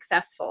be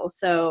successful.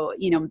 So,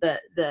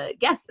 the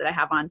guests that I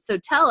have on. So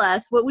tell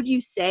us, what would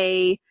you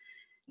say,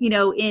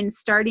 in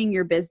starting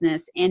your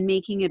business and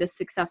making it a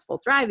successful,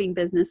 thriving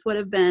business, what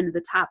have been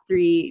the top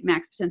 3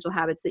 max potential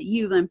habits that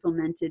you've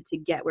implemented to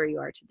get where you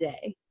are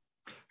today?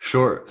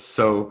 Sure.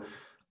 So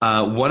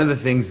one of the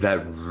things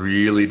that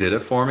really did it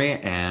for me,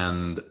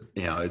 and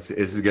this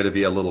is going to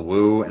be a little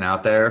woo and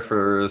out there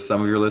for some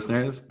of your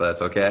listeners, but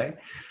that's okay.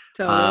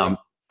 Totally. Um,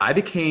 I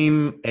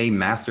became a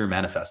master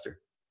manifester,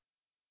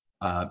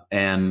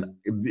 and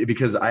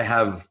because I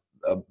have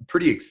a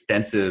pretty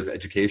extensive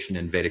education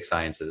in Vedic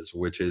sciences,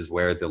 which is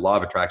where the law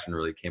of attraction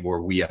really came,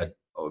 where we had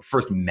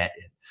first met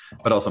it,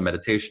 but also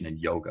meditation and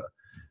yoga.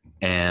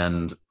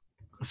 And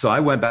so I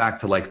went back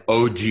to like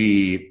OG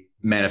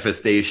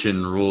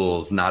manifestation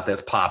rules, not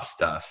this pop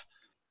stuff.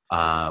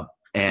 Uh,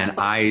 and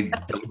I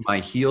dug my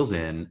heels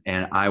in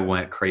and I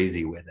went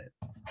crazy with it.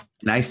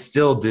 And I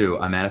still do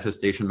a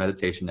manifestation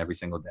meditation every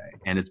single day.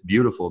 And it's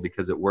beautiful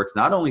because it works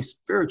not only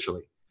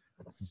spiritually,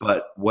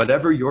 but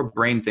whatever your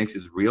brain thinks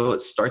is real, it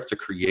starts to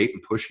create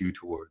and push you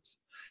towards.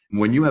 And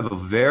when you have a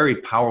very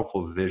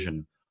powerful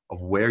vision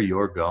of where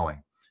you're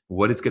going,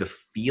 what it's going to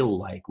feel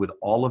like with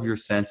all of your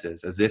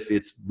senses, as if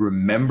it's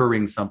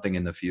remembering something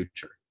in the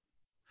future,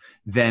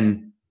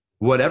 then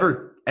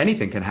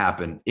anything can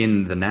happen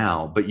in the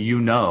now, but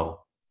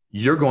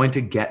you're going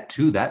to get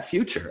to that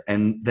future.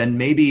 And then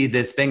maybe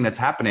this thing that's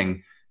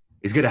happening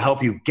is going to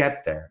help you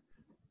get there.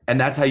 And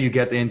that's how you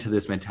get into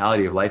this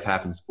mentality of life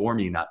happens for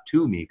me, not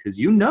to me, because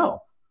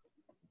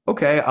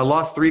okay, I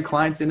lost 3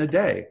 clients in a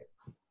day.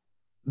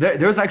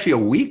 There's actually a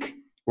week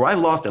where I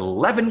lost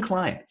 11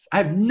 clients. I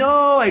have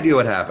no idea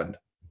what happened.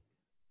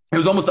 It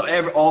was almost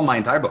all my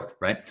entire book,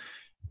 right?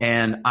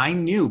 And I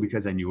knew,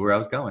 because I knew where I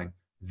was going,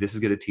 this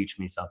is going to teach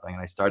me something.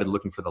 And I started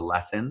looking for the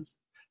lessons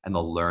and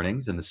the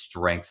learnings and the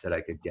strengths that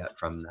I could get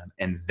from them.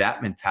 And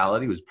that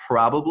mentality was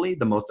probably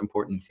the most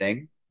important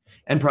thing,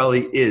 and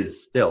probably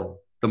is still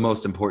the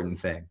most important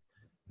thing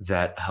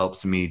that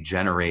helps me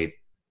generate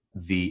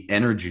the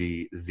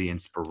energy, the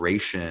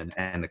inspiration,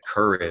 and the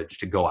courage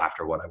to go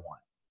after what I want.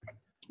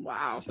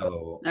 Wow.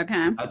 So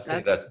Okay. I'd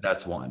say that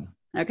that's one.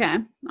 Okay.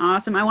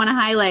 Awesome. I want to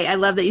highlight, I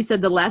love that you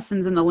said the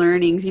lessons and the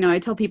learnings. I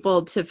tell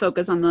people to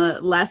focus on the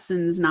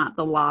lessons, not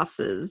the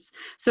losses.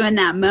 So in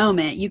that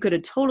moment, you could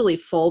have totally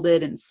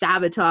folded and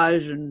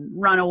sabotaged and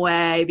run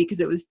away because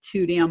it was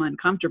too damn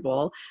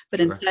uncomfortable. But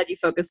Sure. instead, you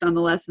focused on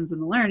the lessons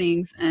and the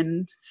learnings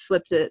and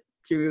flipped it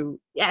through.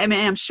 Yeah, I mean,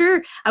 I'm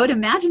sure, I would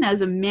imagine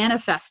as a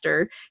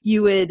manifester,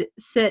 you would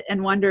sit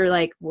and wonder,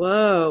 like,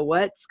 whoa,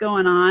 what's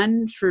going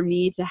on for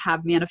me to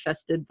have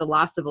manifested the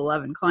loss of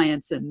 11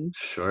 clients in a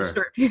Sure.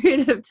 short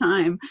period of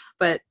time?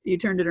 But you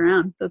turned it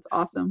around. That's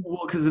awesome.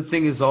 Well, because the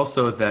thing is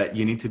also that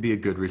you need to be a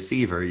good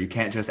receiver. You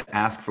can't just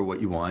ask for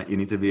what you want. You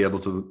need to be able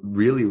to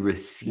really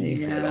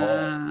receive it all.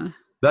 Yeah.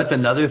 That's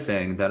another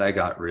thing that I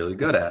got really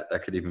good at.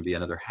 That could even be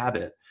another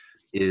habit,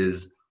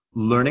 is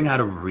learning how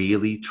to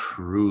really,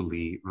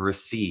 truly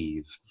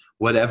receive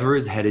whatever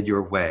is headed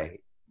your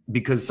way.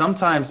 Because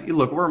sometimes,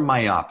 look, we're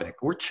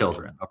myopic. We're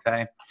children,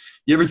 okay?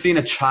 You ever seen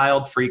a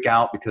child freak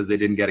out because they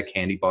didn't get a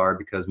candy bar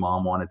because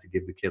mom wanted to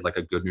give the kid like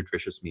a good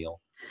nutritious meal,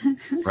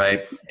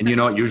 right? And you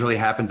know what usually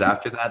happens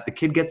after that? The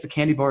kid gets the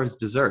candy bar as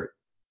dessert.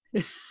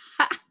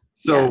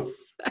 So Yes.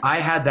 I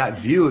had that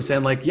view of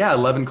saying, like, yeah,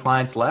 11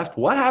 clients left.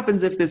 What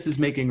happens if this is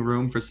making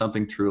room for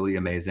something truly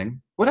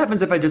amazing? What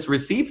happens if I just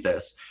receive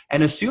this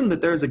and assume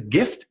that there's a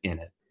gift in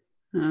it?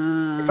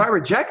 If Uh, I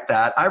reject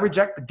that, I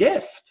reject the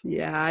gift.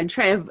 yeah. And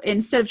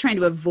instead of trying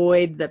to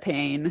avoid the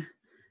pain,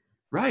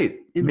 Right.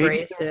 Maybe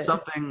embrace there's it.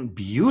 something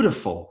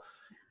beautiful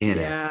in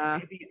it. Yeah.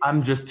 Maybe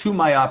I'm just too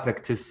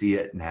myopic to see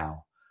it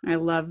now. I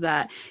love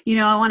that.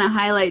 I want to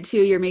highlight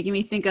too, you're making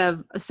me think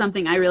of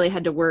something I really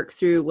had to work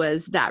through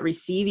was that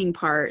receiving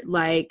part.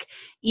 Like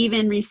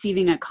even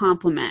receiving a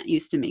compliment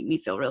used to make me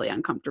feel really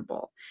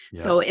uncomfortable.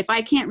 So Yep. if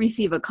I can't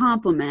receive a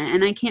compliment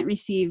and I can't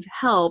receive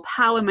help,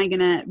 how am I going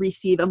to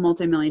receive a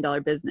multi-million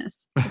dollar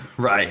business?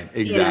 Right.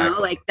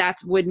 Exactly. Like that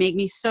would make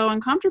me so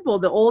uncomfortable.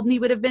 The old me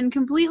would have been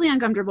completely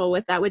uncomfortable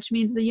with that, which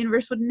means the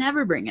universe would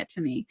never bring it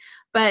to me.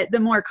 But the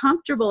more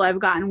comfortable I've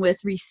gotten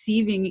with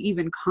receiving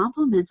even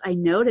compliments, I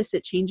notice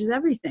it changes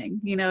everything.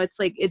 It's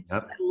like, I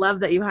Yep. love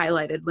that you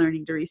highlighted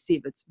learning to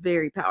receive. It's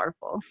very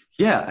powerful.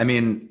 Yeah, I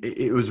mean,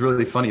 it was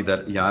really funny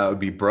that, I would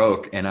be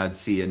broke and I'd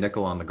see a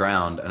nickel on the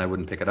ground and I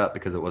wouldn't pick it up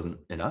because it wasn't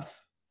enough.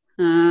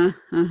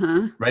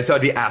 Uh-huh. Right? So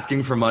I'd be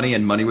asking for money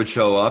and money would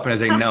show up and I'd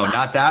say, no,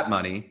 not that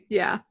money.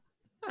 Yeah.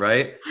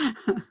 Right?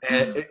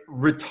 And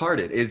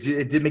retarded.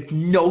 It did make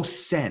no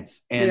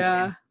sense. And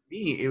Yeah.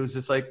 me, it was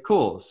just like,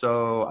 cool.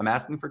 So I'm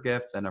asking for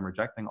gifts and I'm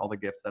rejecting all the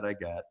gifts that I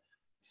get.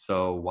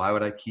 So why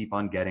would I keep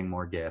on getting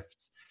more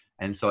gifts?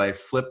 And so I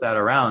flipped that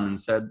around and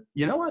said,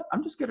 you know what?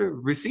 I'm just going to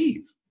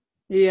receive.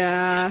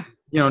 Yeah.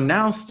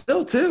 Now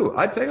still too,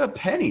 I pick up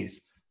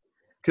pennies.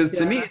 Because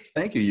to me, Yeah. it's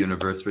thank you,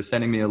 universe, for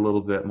sending me a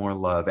little bit more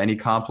love. Any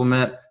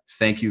compliment,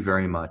 thank you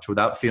very much.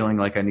 Without feeling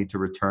like I need to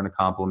return a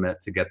compliment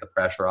to get the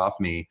pressure off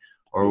me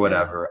or Yeah.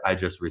 whatever, I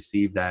just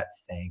receive that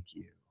thank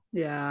you.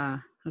 Yeah,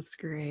 that's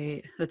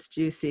great. That's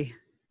juicy.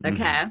 Hmm.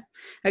 Okay.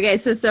 Okay,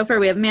 so far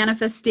we have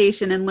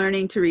manifestation and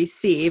learning to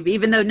receive,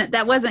 even though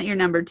that wasn't your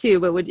number two,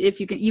 but if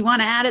you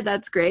want to add it,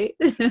 that's great.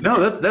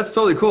 No, that's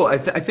totally cool. I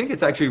think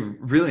it's actually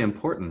really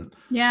important.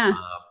 Yeah.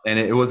 And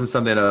it wasn't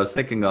something that I was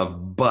thinking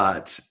of,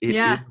 but it is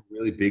Yeah. a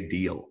really big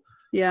deal.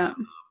 Yeah.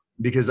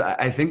 Because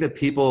I think that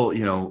people,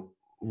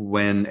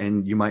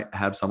 and you might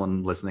have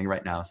someone listening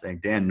right now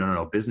saying, Dan, no, no,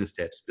 no, business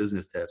tips,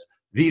 business tips.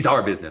 These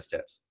are business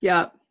tips.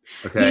 Yeah.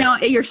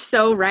 Okay. You're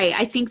so right.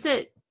 I think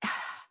that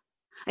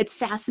it's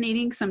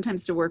fascinating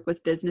sometimes to work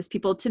with business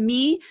people. To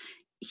me,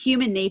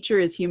 human nature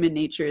is human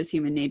nature is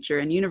human nature,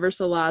 and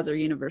universal laws are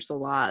universal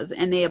laws,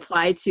 and they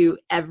apply to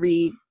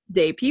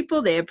everyday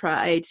people. They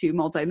apply to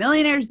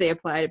multimillionaires. They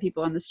apply to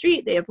people on the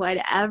street. They apply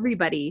to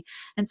everybody.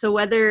 And so,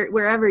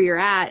 wherever you're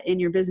at in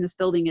your business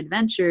building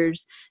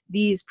adventures,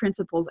 these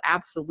principles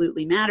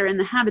absolutely matter, and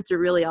the habits are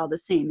really all the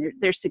same.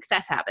 They're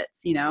success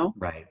habits.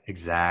 Right.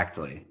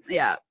 Exactly.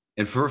 Yeah.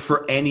 And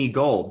for any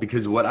goal,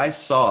 because what I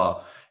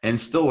saw and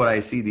still what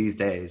I see these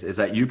days is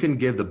that you can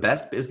give the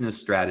best business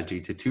strategy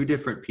to two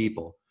different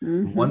people.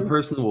 One Hmm.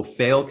 person will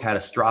fail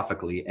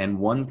catastrophically and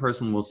one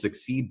person will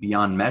succeed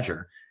beyond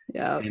measure.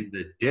 Yeah. And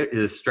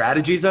the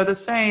strategies are the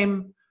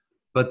same,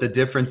 but the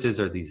differences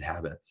are these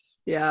habits.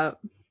 Yeah.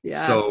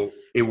 So Yes.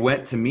 it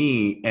went to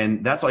me,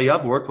 and that's why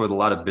I've worked with a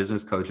lot of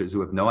business coaches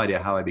who have no idea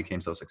how I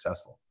became so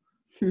successful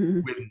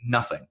with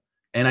nothing.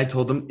 And I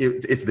told them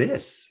it's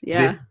this. This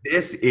Yeah.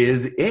 this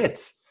is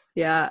it.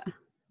 Yeah.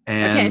 Okay,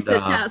 And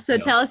so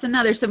tell us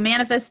another. So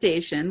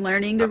manifestation,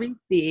 learning to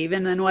receive,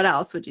 and then what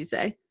else would you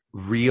say?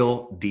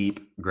 real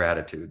deep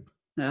gratitude.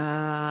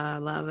 Ah,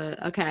 love it.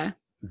 Okay.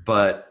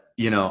 But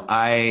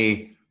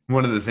I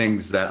One of the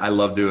things that I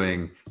love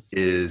doing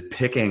is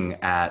picking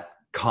at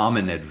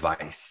common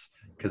advice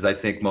because I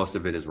think most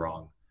of it is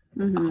wrong.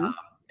 Mm-hmm.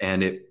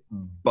 And it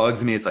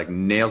bugs me. It's like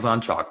nails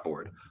on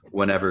chalkboard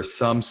whenever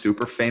some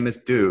super famous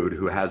dude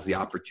who has the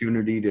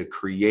opportunity to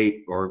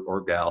create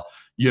or gal,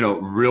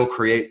 real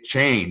create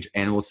change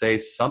and will say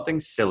something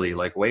silly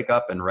like wake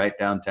up and write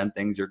down 10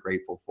 things you're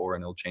grateful for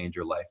and it'll change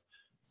your life.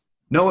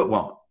 No, it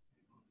won't.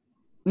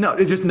 No,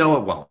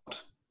 it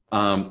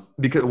won't.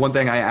 Because one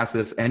thing I ask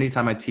this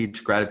anytime I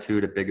teach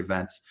gratitude at big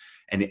events,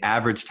 and the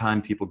average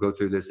time people go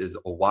through this is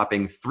a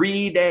whopping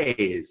 3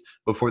 days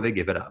before they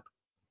give it up.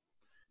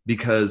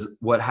 Because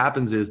what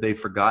happens is they've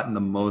forgotten the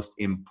most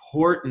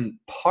important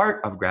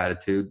part of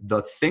gratitude,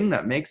 the thing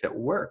that makes it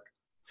work,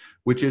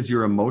 which is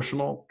your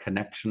emotional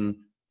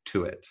connection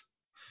to it.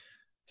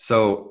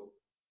 So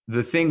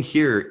the thing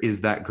here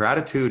is that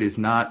gratitude is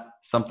not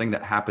something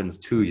that happens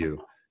to you.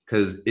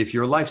 Because if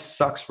your life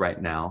sucks right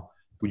now,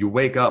 when you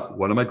wake up,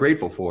 what am I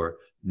grateful for?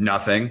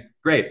 Nothing.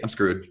 Great, I'm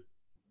screwed.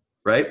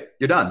 Right?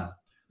 You're done.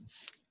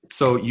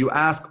 So you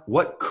ask,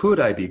 what could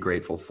I be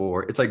grateful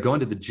for? It's like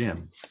going to the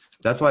gym.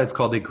 That's why it's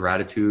called a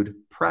gratitude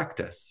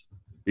practice,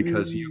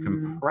 because you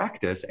can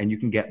practice and you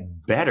can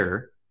get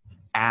better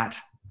at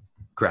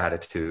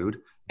gratitude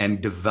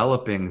and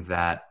developing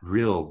that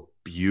real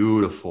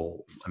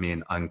beautiful,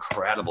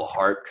 incredible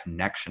heart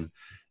connection.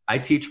 I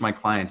teach my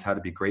clients how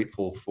to be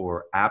grateful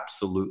for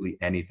absolutely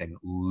anything,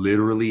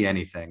 literally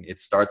anything.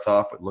 It starts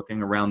off with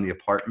looking around the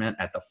apartment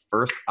at the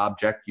first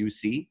object you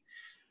see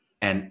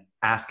and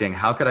asking,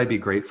 how could I be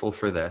grateful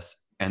for this?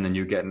 And then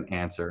you get an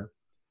answer.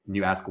 And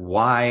you ask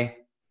why,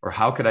 or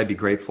how could I be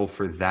grateful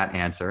for that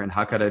answer? And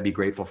how could I be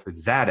grateful for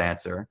that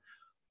answer?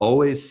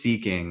 Always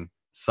seeking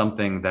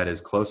something that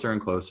is closer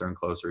and closer and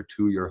closer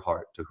to your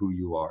heart, to who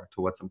you are,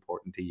 to what's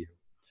important to you.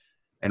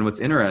 And what's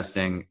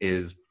interesting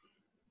is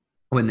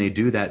when they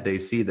do that, they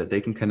see that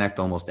they can connect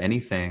almost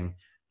anything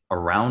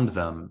around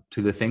them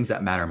to the things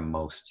that matter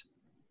most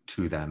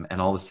to them.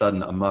 And all of a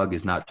sudden, a mug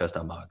is not just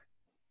a mug,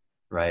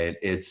 right?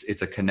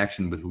 It's a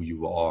connection with who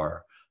you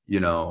are.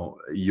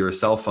 Your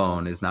cell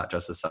phone is not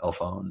just a cell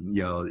phone.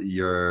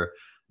 Your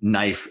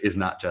knife is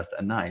not just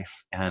a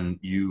knife. And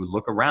you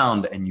look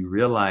around and you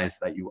realize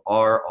that you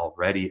are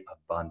already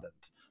abundant,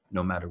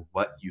 no matter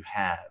what you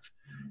have.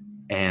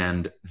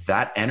 And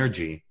that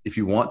energy, if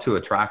you want to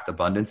attract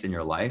abundance in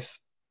your life,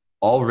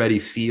 already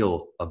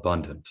feel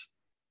abundant.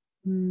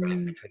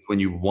 Right? Because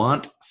when you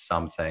want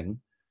something,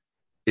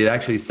 it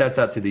actually sets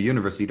out to the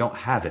universe, you don't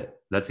have it.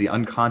 That's the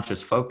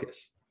unconscious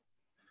focus.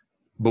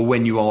 But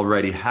when you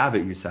already have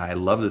it, you say, I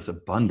love this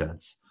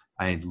abundance.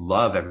 I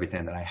love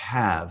everything that I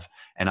have,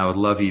 and I would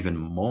love even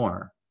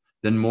more.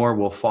 Then more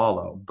will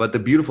follow. But the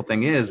beautiful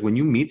thing is when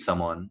you meet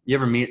someone, you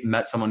ever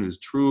met someone who's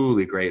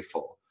truly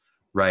grateful,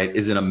 right,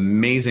 is an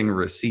amazing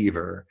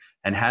receiver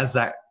and has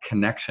that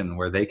connection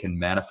where they can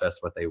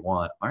manifest what they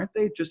want, aren't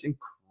they just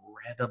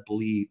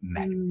incredibly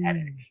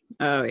magnetic?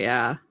 Oh,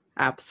 yeah.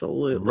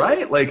 Absolutely.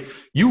 Right? Like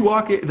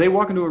they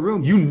walk into a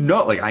room,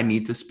 like I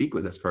need to speak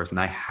with this person.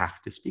 I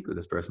have to speak with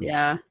this person.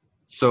 Yeah.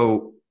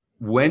 So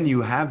when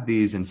you have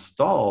these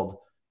installed,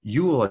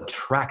 you will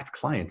attract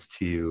clients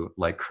to you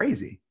like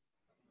crazy.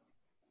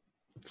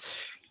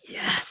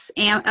 Yes.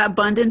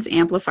 Abundance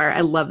amplifier.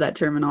 I love that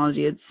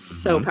terminology. It's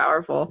so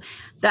powerful.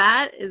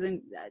 That is,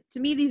 to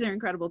me, these are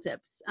incredible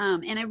tips.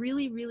 And I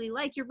really, really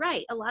you're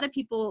right. A lot of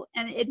people,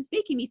 and it's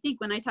making me think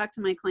when I talk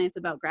to my clients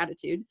about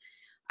gratitude,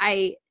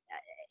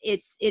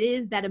 it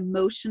is that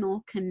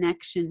emotional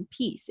connection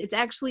piece. It's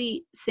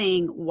actually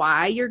saying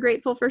why you're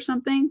grateful for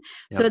something.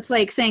 Yep. So it's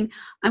like saying,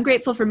 I'm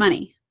grateful for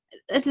money.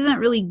 That doesn't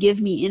really give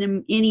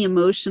me any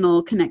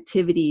emotional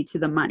connectivity to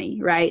the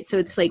money, right? So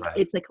it's like,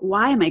 It's like,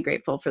 why am I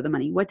grateful for the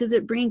money? What does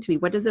it bring to me?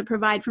 What does it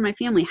provide for my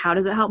family? How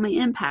does it help my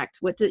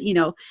impact?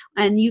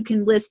 And you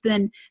can list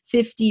then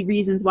 50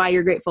 reasons why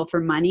you're grateful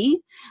for money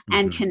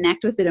and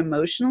connect with it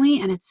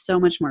emotionally. And it's so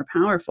much more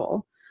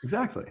powerful.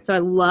 Exactly. So I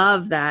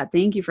love that.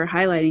 Thank you for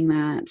highlighting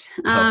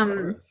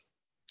that.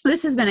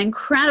 This has been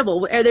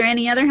incredible. Are there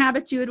any other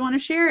habits you would want to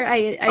share?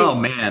 Oh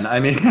man,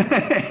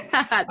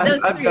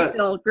 those three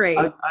feel great.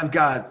 I've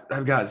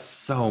got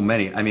so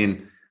many.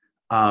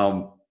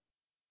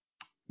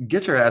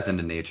 Get your ass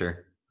into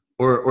nature,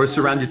 or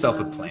surround yourself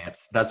with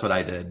plants. That's what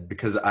I did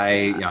because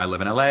I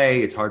live in LA.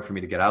 It's hard for me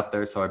to get out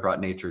there, so I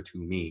brought nature to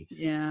me.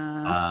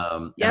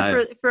 Yeah.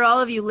 For all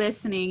of you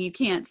listening, you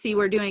can't see,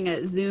 we're doing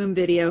a Zoom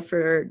video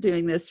for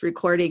doing this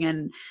recording,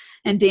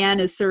 and Dan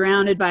is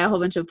surrounded by a whole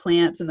bunch of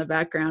plants in the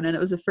background, and it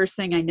was the first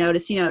thing I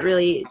noticed. It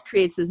really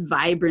creates this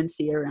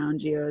vibrancy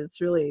around you. It's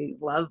really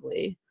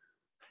lovely.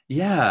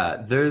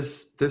 Yeah,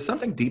 there's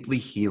something deeply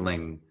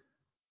healing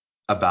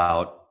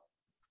about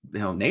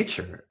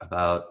nature,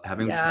 about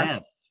having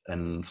plants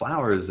and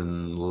flowers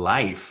and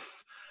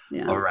life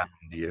around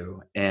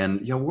you.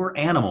 And we're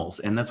animals,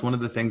 and that's one of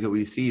the things that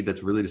we see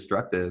that's really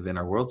destructive in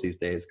our world these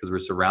days, because we're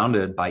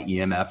surrounded by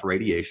EMF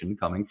radiation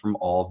coming from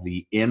all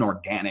the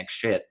inorganic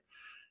shit,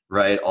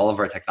 right? All of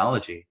our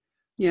technology.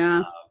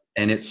 Yeah.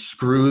 And it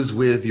screws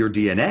with your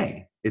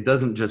DNA. It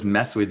doesn't just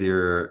mess with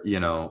your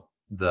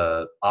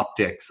the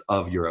optics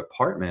of your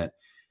apartment,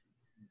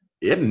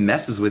 it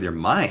messes with your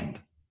mind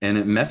and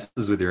it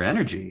messes with your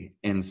energy.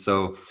 And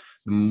so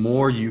the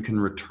more you can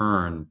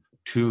return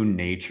to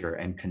nature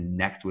and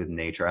connect with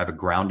nature. I have a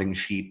grounding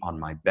sheet on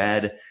my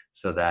bed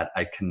so that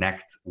I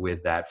connect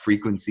with that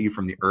frequency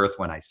from the earth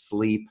when I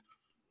sleep.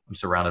 I'm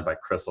surrounded by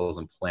crystals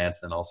and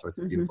plants and all sorts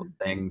of beautiful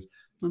things.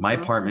 That's My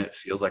awesome. apartment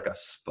feels like a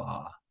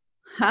spa.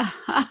 And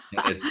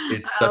it's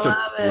I such a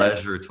love it.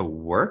 pleasure to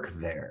work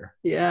there.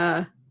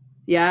 Yeah.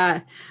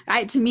 Yeah.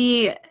 To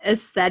me,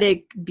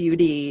 aesthetic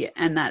beauty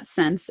and that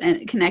sense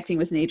and connecting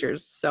with nature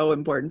is so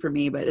important for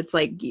me. But it's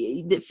like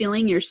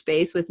filling your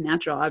space with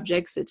natural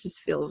objects, it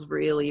just feels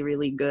really,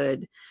 really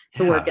good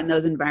to work in Yeah.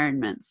 those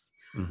environments.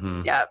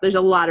 Mm-hmm. Yeah. There's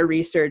a lot of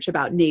research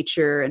about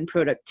nature and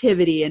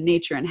productivity and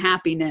nature and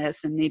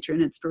happiness and nature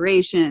and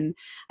inspiration.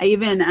 I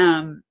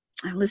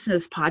listened to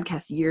this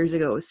podcast years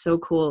ago. It was so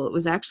cool. It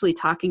was actually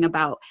talking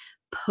about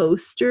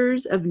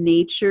posters of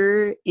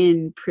nature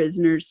in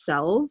prisoners'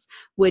 cells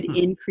would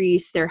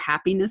increase their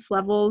happiness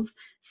levels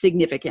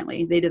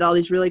significantly. They did all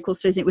these really cool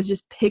studies. It was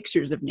just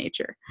pictures of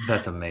nature,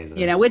 That's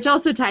amazing. which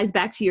also ties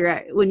back to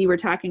your when you were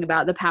talking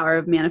about the power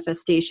of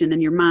manifestation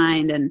in your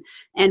mind, and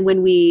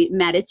when we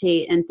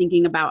meditate and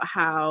thinking about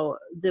how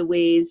the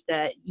ways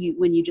that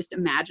when you just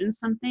imagine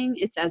something,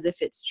 it's as if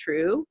it's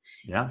true.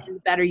 Yeah. And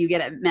the better you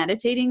get at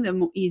meditating,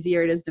 the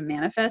easier it is to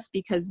manifest,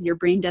 because your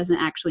brain doesn't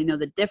actually know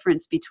the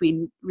difference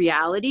between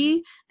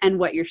reality and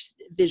what you're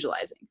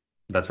visualizing.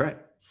 That's right.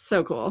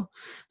 So cool.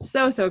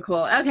 So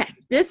cool. Okay.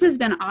 This has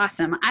been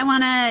awesome. I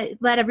want to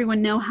let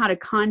everyone know how to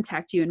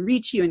contact you and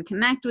reach you and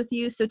connect with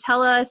you. So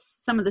tell us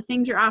some of the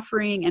things you're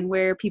offering and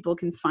where people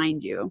can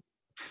find you.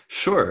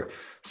 Sure.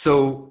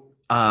 So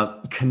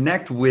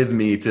connect with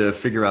me to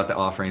figure out the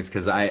offerings,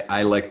 because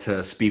I like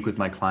to speak with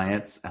my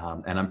clients,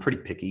 and I'm pretty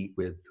picky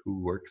with who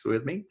works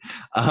with me.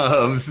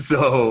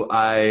 So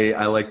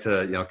I like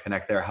to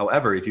connect there.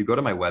 However, if you go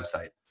to my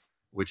website,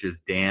 which is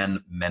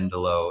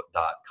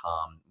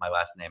danmendelow.com, my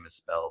last name is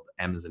spelled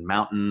M as in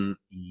mountain,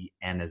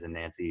 E-N as in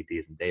Nancy, D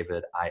as in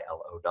David,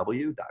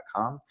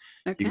 ILOW.com.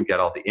 Okay. You can get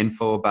all the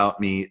info about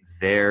me.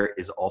 There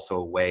is also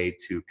a way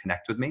to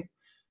connect with me.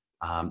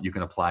 You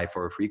can apply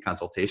for a free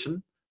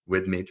consultation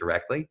with me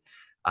directly.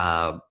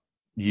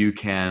 You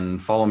can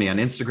follow me on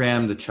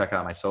Instagram to check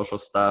out my social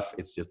stuff.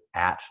 It's just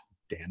at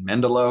Dan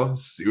Mendelow.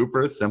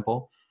 Super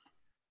simple.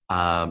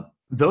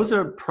 Those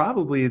are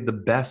probably the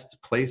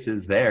best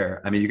places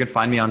there. I mean, you can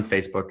find me on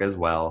Facebook as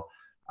well.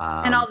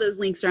 And all those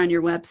links are on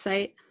your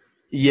website.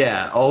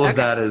 Yeah, all of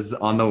that is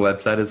on the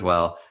website as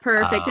well.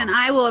 Perfect. And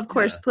I will, of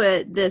course, Yeah.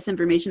 put this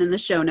information in the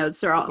show notes.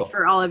 So Cool.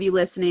 for all of you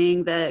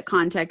listening, the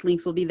contact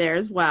links will be there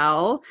as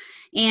well.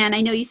 And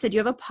I know you said you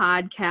have a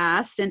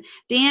podcast. And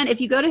Dan, if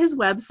you go to his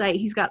website,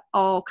 he's got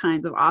all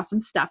kinds of awesome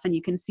stuff. And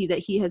you can see that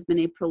he has been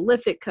a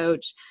prolific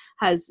coach,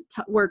 has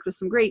worked with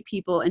some great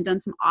people, and done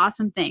some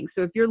awesome things.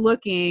 So if you're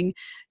looking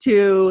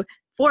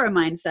for a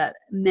mindset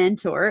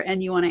mentor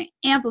and you want to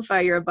amplify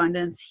your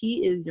abundance,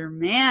 he is your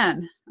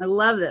man. I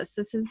love this.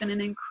 This has been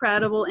an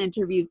incredible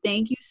interview.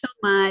 Thank you so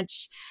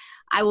much.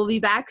 I will be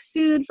back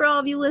soon for all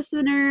of you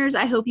listeners.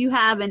 I hope you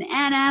have an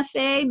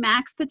NFA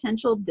Max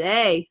Potential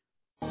Day.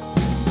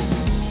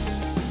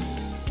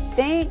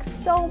 Thanks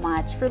so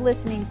much for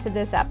listening to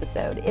this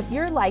episode. If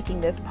you're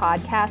liking this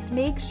podcast,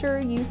 make sure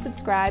you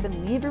subscribe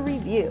and leave a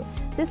review.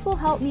 This will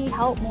help me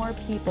help more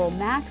people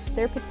max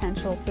their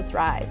potential to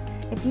thrive.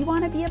 If you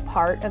want to be a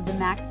part of the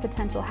Max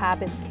Potential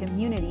Habits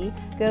community,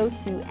 go to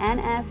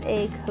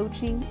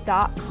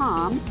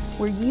nfacoaching.com,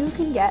 where you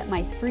can get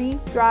my free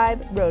Thrive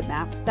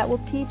roadmap that will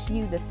teach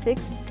you the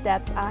 6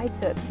 steps I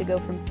took to go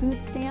from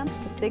food stamps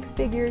to 6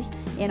 figures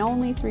in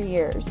only 3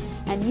 years.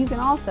 And you can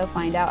also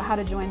find out how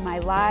to join my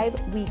live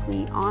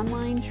weekly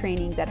online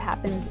training that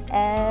happens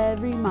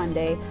every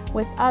Monday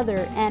with other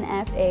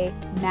NFA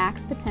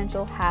Max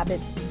Potential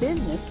Habits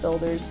business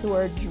builders who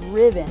are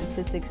driven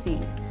to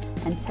succeed.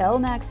 Until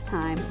next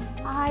time,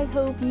 I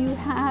hope you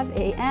have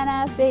a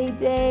NFA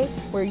day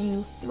where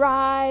you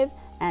thrive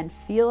and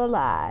feel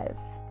alive.